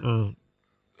certain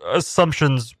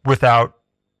assumptions without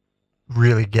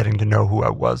really getting to know who I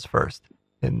was first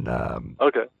in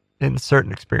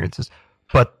certain experiences,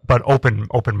 but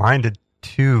open-minded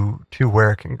to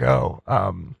where it can go.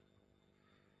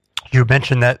 You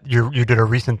mentioned that you did a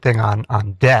recent thing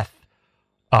on death,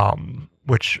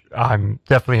 which I'm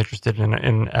definitely interested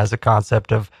in as a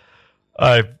concept of.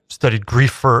 I've studied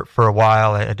grief for a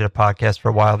while. I did a podcast for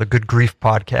a while, the Good Grief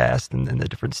podcast, and the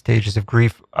different stages of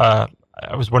grief. I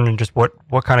was wondering just what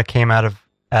kind of came out of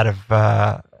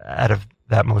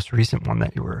that most recent one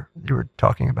that you were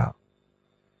talking about.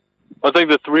 I think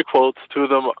the 3 quotes, 2 of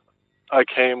them I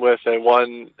came with, and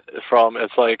one from,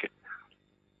 it's like,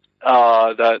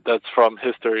 that's from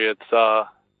history. It's not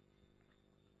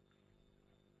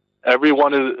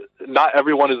everyone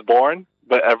is born,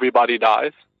 but everybody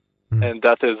dies, and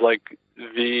death is like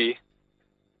the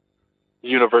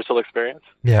universal experience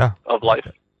of life.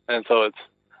 And so it's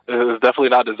definitely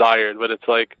not desired, but it's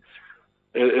like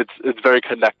it's very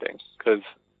connecting because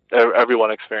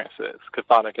everyone experiences it. It's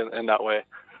cathartic in that way.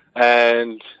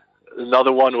 And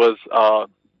another one was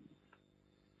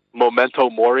Memento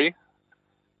Mori.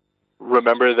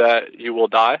 Remember that you will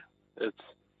die. It's,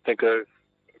 I think, a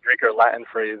Greek or Latin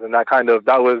phrase, and that's kind of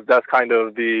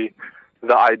the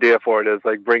idea for it, is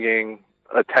like bringing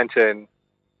the attention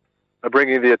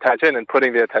and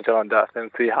putting the attention on death, and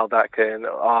see how that can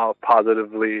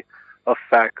positively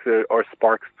affect or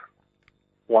sparks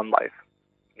one life.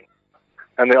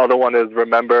 And the other one is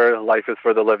remember life is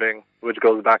for the living, which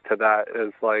goes back to that,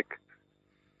 is like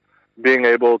being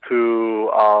able to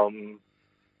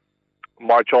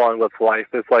march on with life.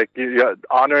 It's like you're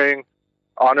honoring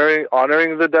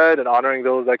the dead and honoring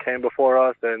those that came before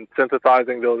us and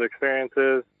synthesizing those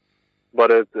experiences,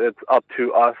 but it's up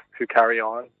to us to carry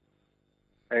on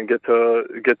and get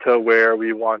to where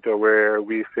we want or where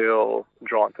we feel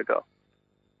drawn to go.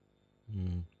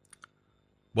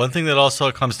 One thing that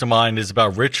also comes to mind is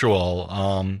about ritual,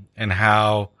 and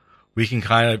how we can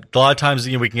kind of, a lot of times,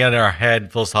 we can get in our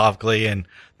head philosophically and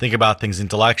think about things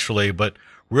intellectually, but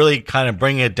really kind of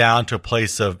bring it down to a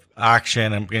place of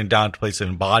action and bring it down to a place of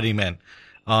embodiment.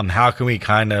 How can we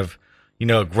kind of,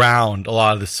 ground a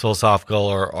lot of this philosophical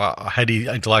or heady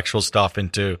intellectual stuff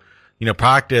into,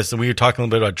 practice? And we were talking a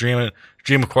little bit about dream.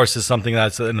 Dream, of course, is something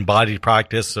that's an embodied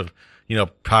practice of,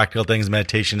 practical things.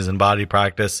 Meditation is embodied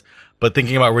practice. But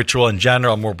thinking about ritual in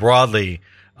general, more broadly,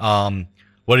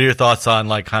 what are your thoughts on,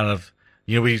 like, kind of,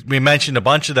 we mentioned a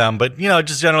bunch of them, but,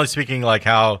 just generally speaking, like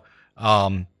how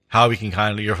we can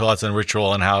kind of, your thoughts on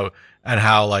ritual and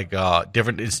how like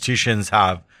different institutions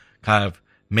have kind of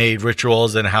made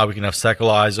rituals, and how we can have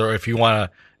secularized, or if you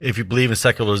believe in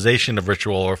secularization of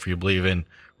ritual, or if you believe in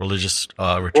religious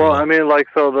ritual. Well, I mean, like,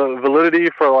 so the validity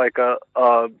for like a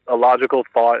logical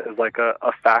thought is like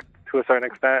a fact to a certain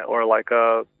extent, or like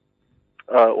a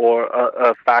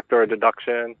fact or a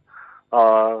deduction.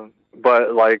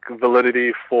 But like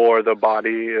validity for the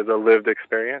body is a lived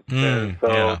experience. And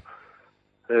so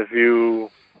if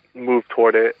you move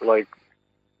toward it, like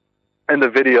in the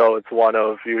video, it's one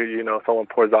of someone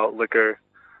pours out liquor,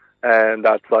 and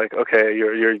that's like, okay,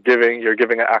 you're giving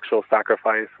an actual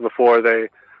sacrifice before they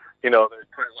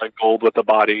put like gold with the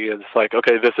body. It's like,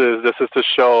 okay, this is to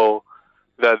show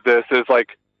that this is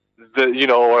like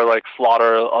or like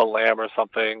slaughter a lamb or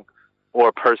something.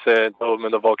 or person throw them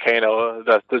in the volcano.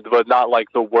 But not like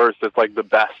the worst. It's like the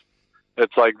best.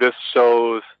 It's like this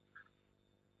shows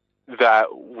that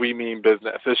we mean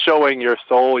business. It's showing your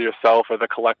soul, yourself, or the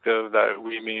collective that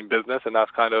we mean business, and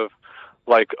that's kind of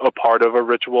like a part of a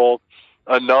ritual.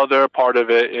 Another part of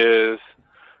it is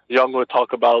Jung would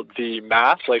talk about the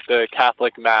Mass, like the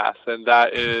Catholic Mass, and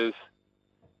that is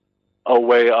a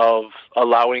way of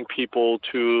allowing people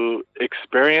to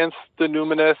experience the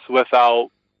numinous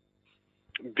without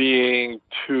being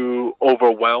too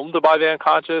overwhelmed by the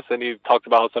unconscious. And he talked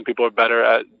about how some people are better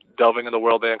at delving in the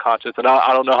world of the unconscious. And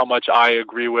I don't know how much I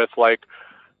agree with like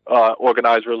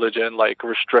organized religion, like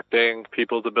restricting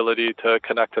people's ability to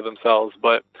connect to themselves,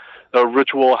 but the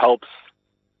ritual helps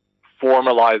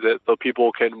formalize it so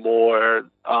people can more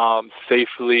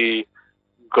safely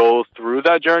go through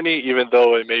that journey, even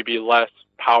though it may be less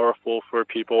powerful for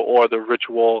people, or the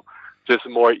ritual just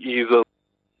more easily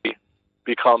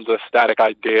becomes a static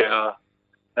idea,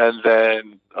 and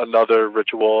then another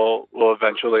ritual will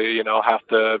eventually, have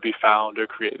to be found or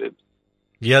created.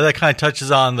 Yeah, that kind of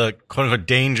touches on the quote-unquote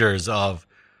dangers of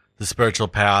the spiritual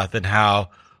path and how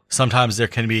sometimes there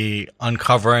can be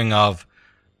uncovering of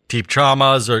deep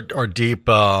traumas or deep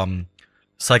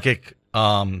psychic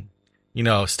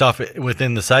stuff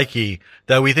within the psyche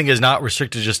that we think is not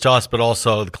restricted just to us, but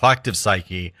also the collective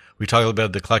psyche. We talk a little bit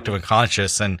about the collective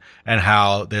unconscious and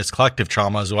how there's collective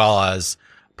trauma as well as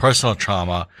personal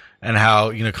trauma, and how,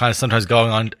 kind of sometimes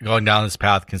going down this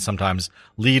path can sometimes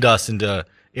lead us into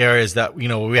areas that,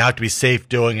 we have to be safe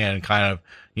doing it, and kind of,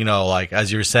 like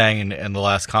as you were saying in the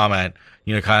last comment,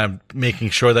 kind of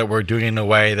making sure that we're doing it in a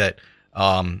way that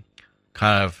kind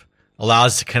of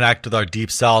allows us to connect with our deep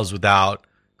selves without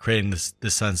creating this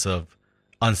sense of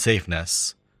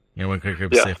unsafeness. When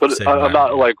safe, but I'm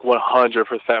not like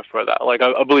 100% for that. Like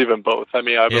I believe in both. I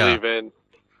mean, I believe in,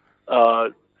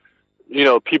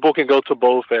 people can go to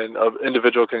both, and an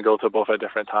individual can go to both at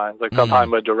different times. Like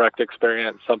sometimes a direct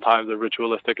experience, sometimes a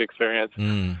ritualistic experience.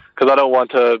 Because I don't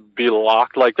want to be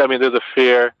locked. Like, I mean, there's a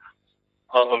fear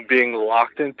of being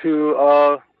locked into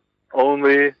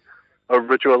only a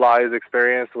ritualized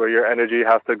experience where your energy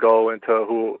has to go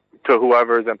into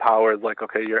whoever's empowered. Like,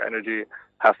 okay, your energy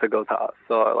has to go to us.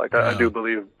 So, like, I do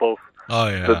believe both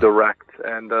the direct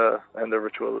and the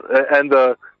ritual and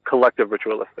the collective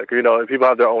ritualistic. People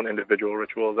have their own individual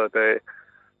rituals that they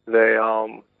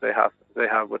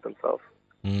have with themselves.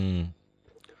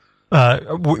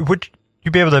 Would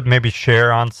you be able to maybe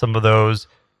share on some of those?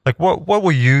 Like, what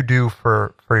will you do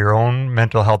for your own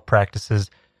mental health practices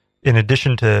in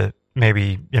addition to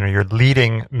maybe your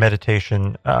leading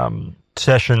meditation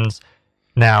sessions?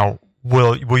 Now,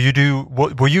 will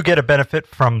you get a benefit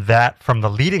from that, from the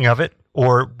leading of it,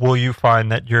 or will you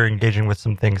find that you're engaging with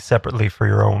some things separately for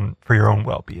your own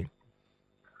well-being?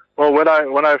 Well, when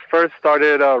I first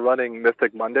started running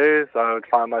Mystic Mondays, I would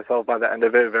find myself by the end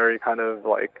of it very kind of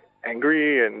like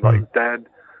angry and like dead.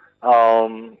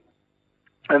 And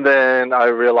then I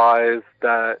realized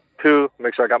that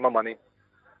make sure I got my money.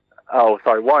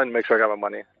 One, make sure I got my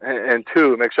money, and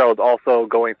two, make sure I was also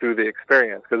going through the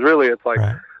experience. Because really, it's like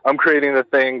I'm creating the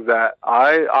things that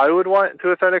I would want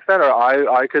to a certain extent, or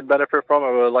I could benefit from,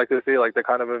 or would like to see, like the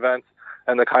kind of events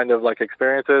and the kind of like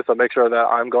experiences. So make sure that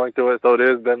I'm going through it. So it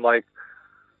has been like,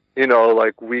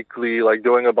 like weekly, like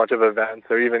doing a bunch of events,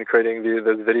 or even creating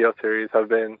this video series have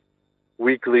been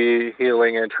weekly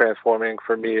healing and transforming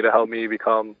for me to help me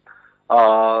become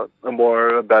a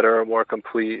better, more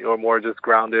complete, or more just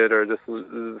grounded, or just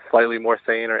slightly more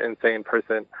sane or insane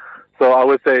person. So I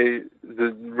would say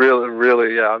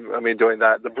really, yeah, I mean, doing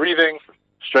that. The breathing,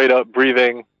 straight up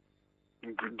breathing,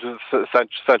 just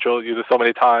central, use it so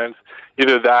many times.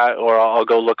 Either that, or I'll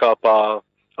go look up a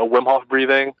Wim Hof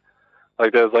breathing.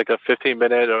 Like there's like a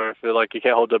 15-minute, or if you're like you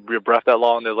can't hold your breath that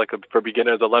long, there's like for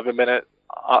beginners 11-minute.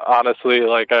 Honestly,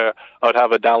 like I would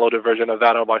have a downloaded version of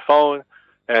that on my phone,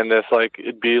 and it's like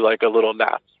it'd be like a little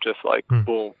nap, just like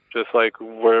boom, just like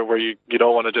where you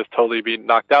don't want to just totally be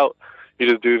knocked out. You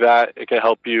just do that. It can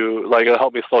help you, like it'll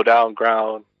help me slow down,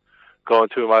 ground, go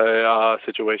into my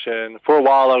situation. For a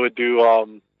while, I would do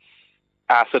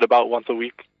acid about once a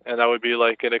week, and that would be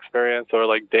like an experience, or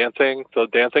like dancing. So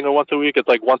dancing once a week, it's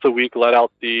like once a week, let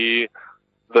out the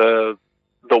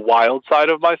wild side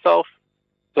of myself,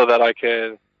 so that I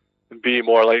can be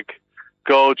more like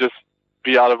just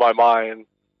be out of my mind,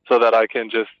 so that I can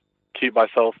just keep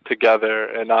myself together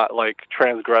and not like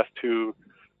transgress too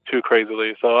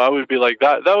crazily. So I would be like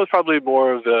that. That was probably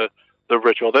more of the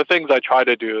ritual. The things I try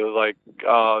to do, like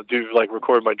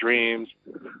record my dreams,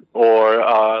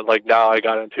 or like now I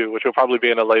got into, which will probably be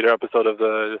in a later episode of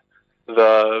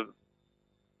the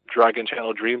Dragon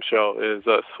Channel Dream Show is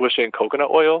swishing coconut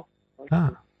oil.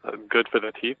 Ah. Good for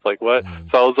the teeth. Like what?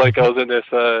 So I was like, I was in this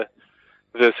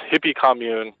hippie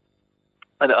commune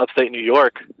in upstate New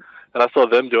York, and I saw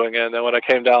them doing it. And then when I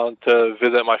came down to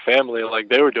visit my family, like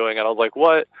they were doing it, I was like,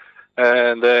 what?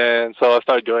 And then so I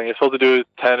started doing it. It's supposed to do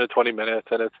 10 to 20 minutes,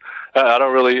 and it's I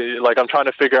don't really like. I'm trying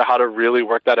to figure out how to really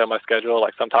work that in my schedule.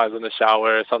 Like sometimes in the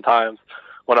shower, sometimes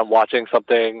when I'm watching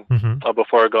something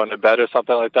before going to bed or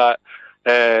something like that.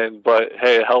 But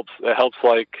hey, it helps. It helps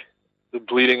like the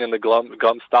bleeding and the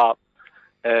gum stop,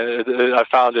 and I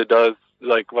found it does.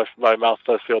 Like my mouth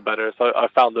does feel better, so I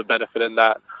found the benefit in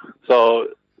that. So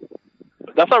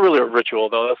that's not really a ritual,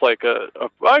 though. That's like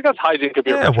I guess hygiene could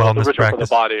be a ritual, wellness ritual practice for the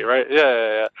body, right?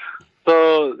 Yeah.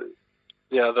 So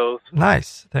yeah, those.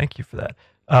 Nice, thank you for that.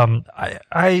 The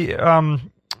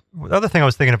other thing I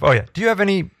was thinking of. Oh yeah, do you have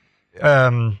any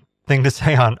thing to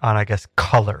say on I guess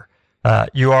color?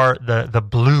 You are the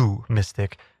blue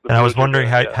mystic. And I was wondering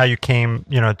how you came,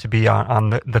 to be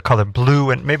on the color blue,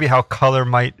 and maybe how color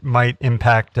might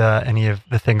impact any of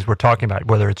the things we're talking about,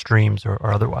 whether it's dreams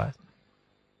or otherwise.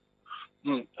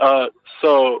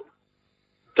 So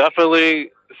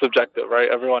definitely subjective, right?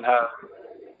 Everyone has,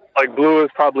 like, blue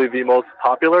is probably the most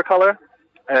popular color,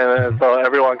 and so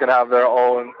everyone can have their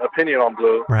own opinion on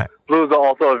blue. Right. Blue is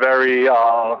also a very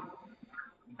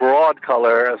broad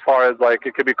color as far as, like,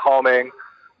 it could be calming,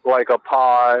 like a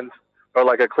pond, or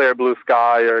like a clear blue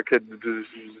sky, or it could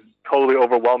totally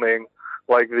overwhelming,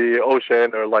 like the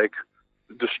ocean, or like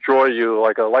destroy you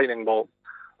like a lightning bolt.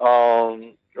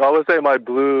 I would say my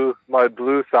blue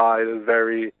side is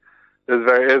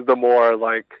the more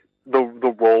like the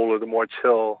roll, or the more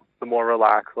chill, the more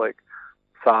relaxed like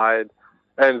side,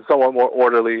 and somewhat more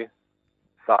orderly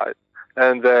side.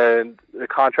 And then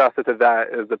contrasted to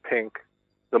that is the pink,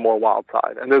 the more wild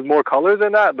side. And there's more colors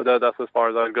in that, but that's as far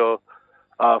as I go.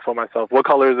 For myself, what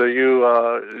colors do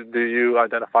you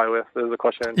identify with? There's a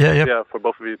question. Yeah, for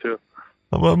both of you too.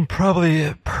 Well,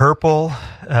 probably purple.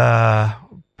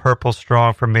 Purple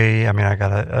strong for me. I mean, I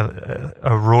got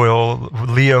a royal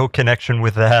Leo connection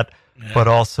with that, but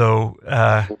also,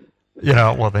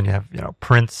 well, then you have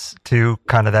Prince too.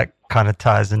 That kind of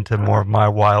ties into more of my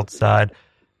wild side,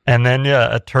 and then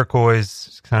a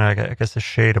turquoise, kind of I guess a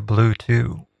shade of blue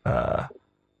too. A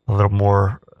little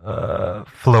more.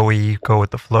 Flowy, go with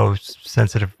the flow,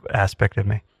 sensitive aspect of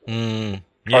me.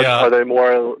 Yeah. Are they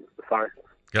more? Sorry.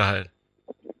 Go ahead.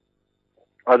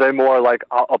 Are they more like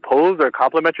opposed or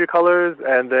complementary colors?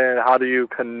 And then how do you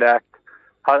connect?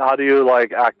 How do you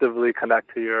like actively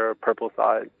connect to your purple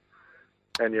side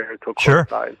and your turquoise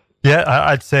side? Yeah,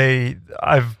 I'd say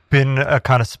I've been a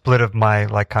kind of split of my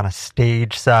like kind of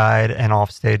stage side and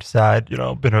off stage side.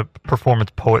 Been a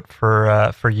performance poet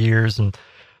for years, and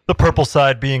the purple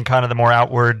side being kind of the more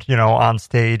outward, on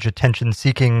stage, attention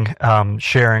seeking,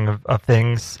 sharing of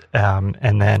things.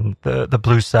 And then the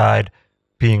blue side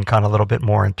being kind of a little bit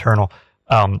more internal.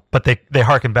 But they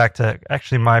harken back to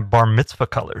actually my bar mitzvah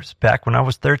colors back when I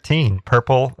was 13,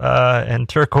 purple, and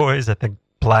turquoise, I think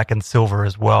black and silver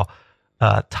as well,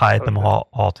 tied them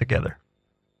all together.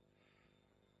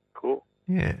 Cool.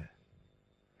 Yeah.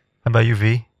 How about you,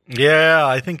 V? Yeah,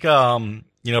 I think,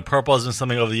 purple has been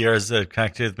something over the years that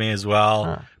connected with me as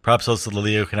well. Perhaps also the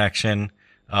Leo connection.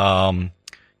 And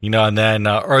then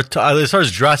earth. As far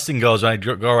as dressing goes, when I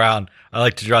go around, I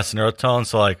like to dress in earth tones.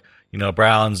 So like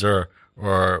browns or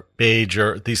beige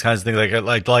or these kinds of things. Like I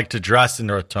like to dress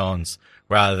in earth tones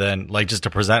rather than like just to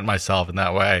present myself in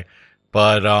that way.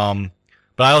 But I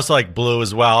also like blue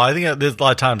as well. I think there's a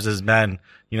lot of times as men,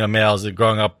 males,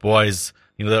 growing up boys,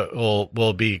 that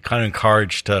will be kind of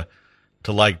encouraged to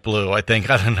like blue, I think.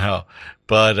 I don't know.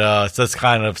 But so that's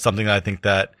kind of something that I think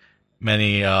that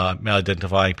many male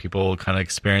identifying people kind of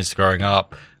experience growing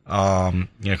up, kind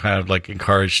of like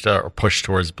encouraged or pushed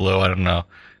towards blue. I don't know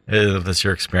if that's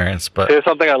your experience. But here's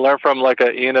something I learned from like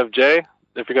an ENFJ.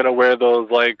 If you're going to wear those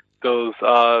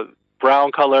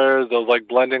brown colors, those like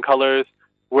blending colors,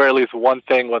 wear at least one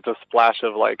thing with a splash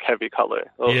of like heavy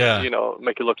color. It'll,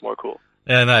 make you look more cool.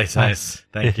 Yeah, nice.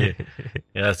 Thank you.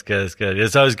 Yeah, that's good.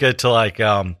 It's always good to like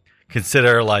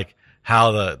consider like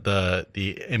how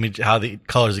the image, how the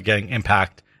colors are getting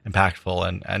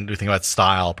impactful, and do think about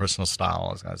style, personal style,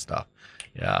 all this kind of stuff.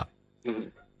 Yeah. Mm-hmm.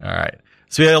 All right.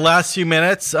 So we have the last few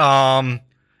minutes. Any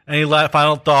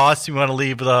final thoughts you want to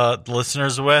leave the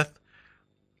listeners with?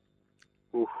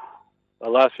 The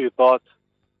last few thoughts.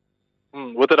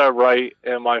 What did I write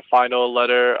in my final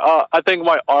letter? I think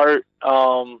my art.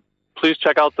 Please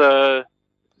check out the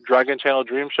Dragon Channel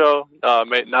Dream Show.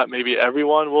 Maybe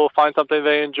everyone will find something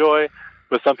they enjoy,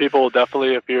 But some people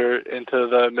definitely, if you're into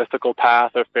the mystical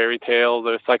path or fairy tales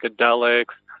or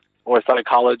psychedelics or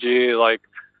psychology, like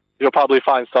you'll probably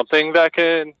find something that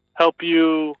can help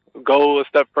you go a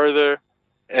step further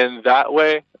in that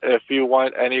way. If you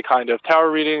want any kind of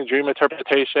tarot reading, dream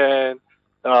interpretation,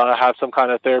 have some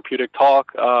kind of therapeutic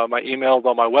talk, my email's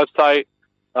on my website.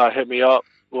 Hit me up.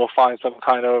 We'll find some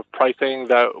kind of pricing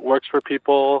that works for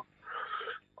people.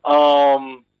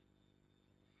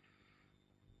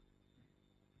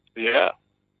 Yeah.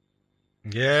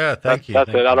 Yeah, thank you. That's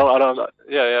thank it. you. I don't.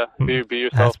 Yeah. Be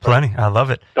yourself. That's plenty. I love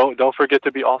it. Don't forget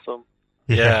to be awesome.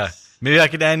 Yeah. Yes. Maybe I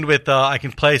could end with I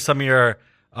can play some of your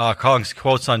Collins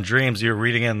quotes on dreams you're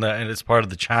reading and it's part of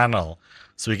the channel,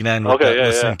 so we can end with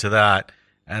listening to that.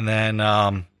 And then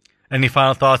any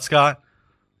final thoughts, Scott?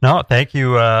 No, thank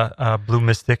you, Blue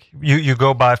Mystic. You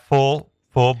go by full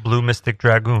Blue Mystic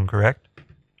Dragoon, correct?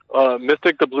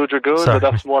 Mystic the Blue Dragoon, Sorry.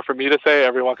 but that's more for me to say.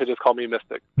 Everyone could just call me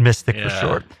Mystic. Mystic for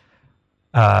short.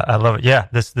 I love it. Yeah,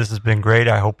 this has been great.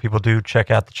 I hope people do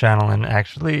check out the channel and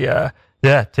actually,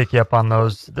 take you up on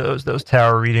those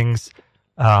tarot readings,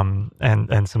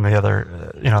 and some of the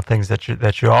other things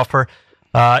that you offer.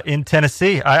 In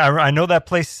Tennessee, I know that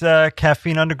place,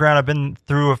 Caffeine Underground. I've been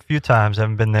through a few times. I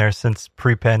haven't been there since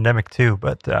pre-pandemic too,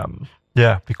 but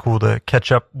be cool to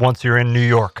catch up once you're in New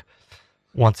York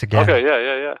once again. Okay,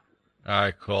 yeah. All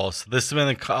right, cool. So this has been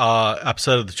the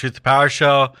episode of the Truth to Power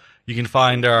Show. You can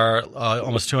find our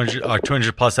almost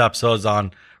 200 plus episodes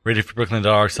on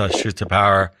RadioFreeBrooklyn.org/Truth to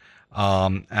Power,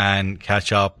 and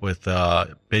catch up with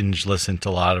binge listen to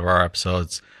a lot of our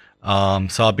episodes. So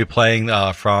I'll be playing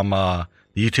from the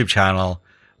YouTube channel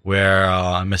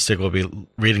where Mystic will be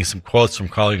reading some quotes from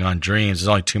Calling on Dreams. It's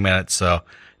only 2 minutes, so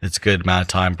it's a good amount of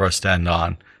time for us to end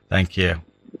on. Thank you.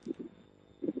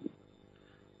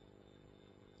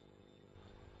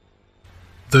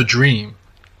 The dream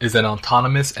is an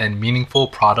autonomous and meaningful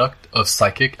product of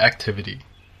psychic activity.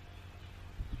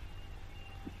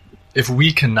 If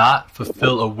we cannot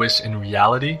fulfill a wish in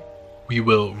reality, we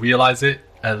will realize it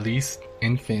at least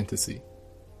in fantasy.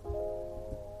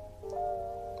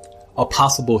 A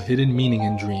possible hidden meaning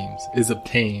in dreams is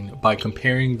obtained by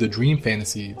comparing the dream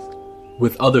fantasies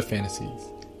with other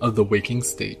fantasies of the waking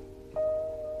state.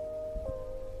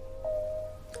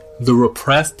 The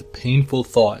repressed, painful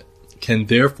thought can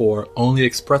therefore only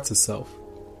express itself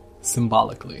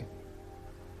symbolically.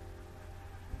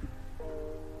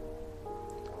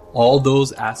 All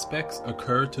those aspects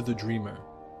occur to the dreamer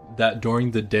that during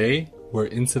the day were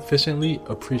insufficiently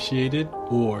appreciated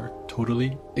or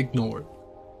totally ignored.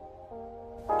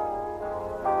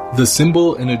 The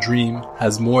symbol in a dream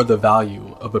has more the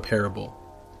value of a parable.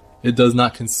 It does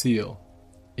not conceal,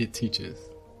 it teaches.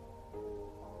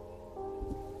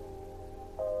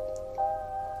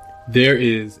 There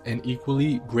is an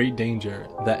equally great danger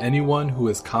that anyone who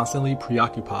is constantly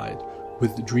preoccupied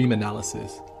with dream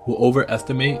analysis will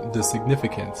overestimate the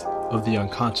significance of the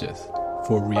unconscious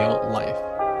for real life.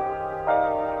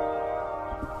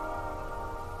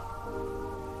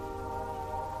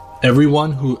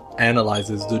 Everyone who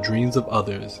analyzes the dreams of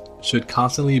others should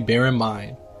constantly bear in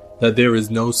mind that there is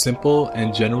no simple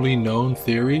and generally known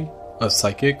theory of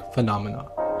psychic phenomena.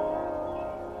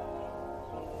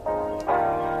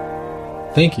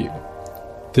 Thank you.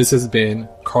 This has been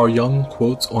Carl Jung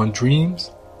Quotes on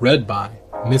Dreams, read by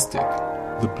Mystic,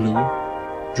 the Blue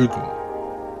Dragoon.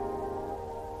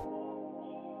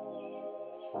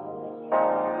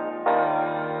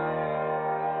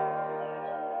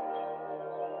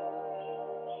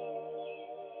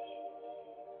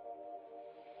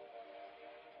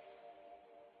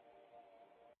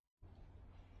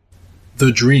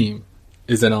 The dream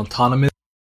is an autonomous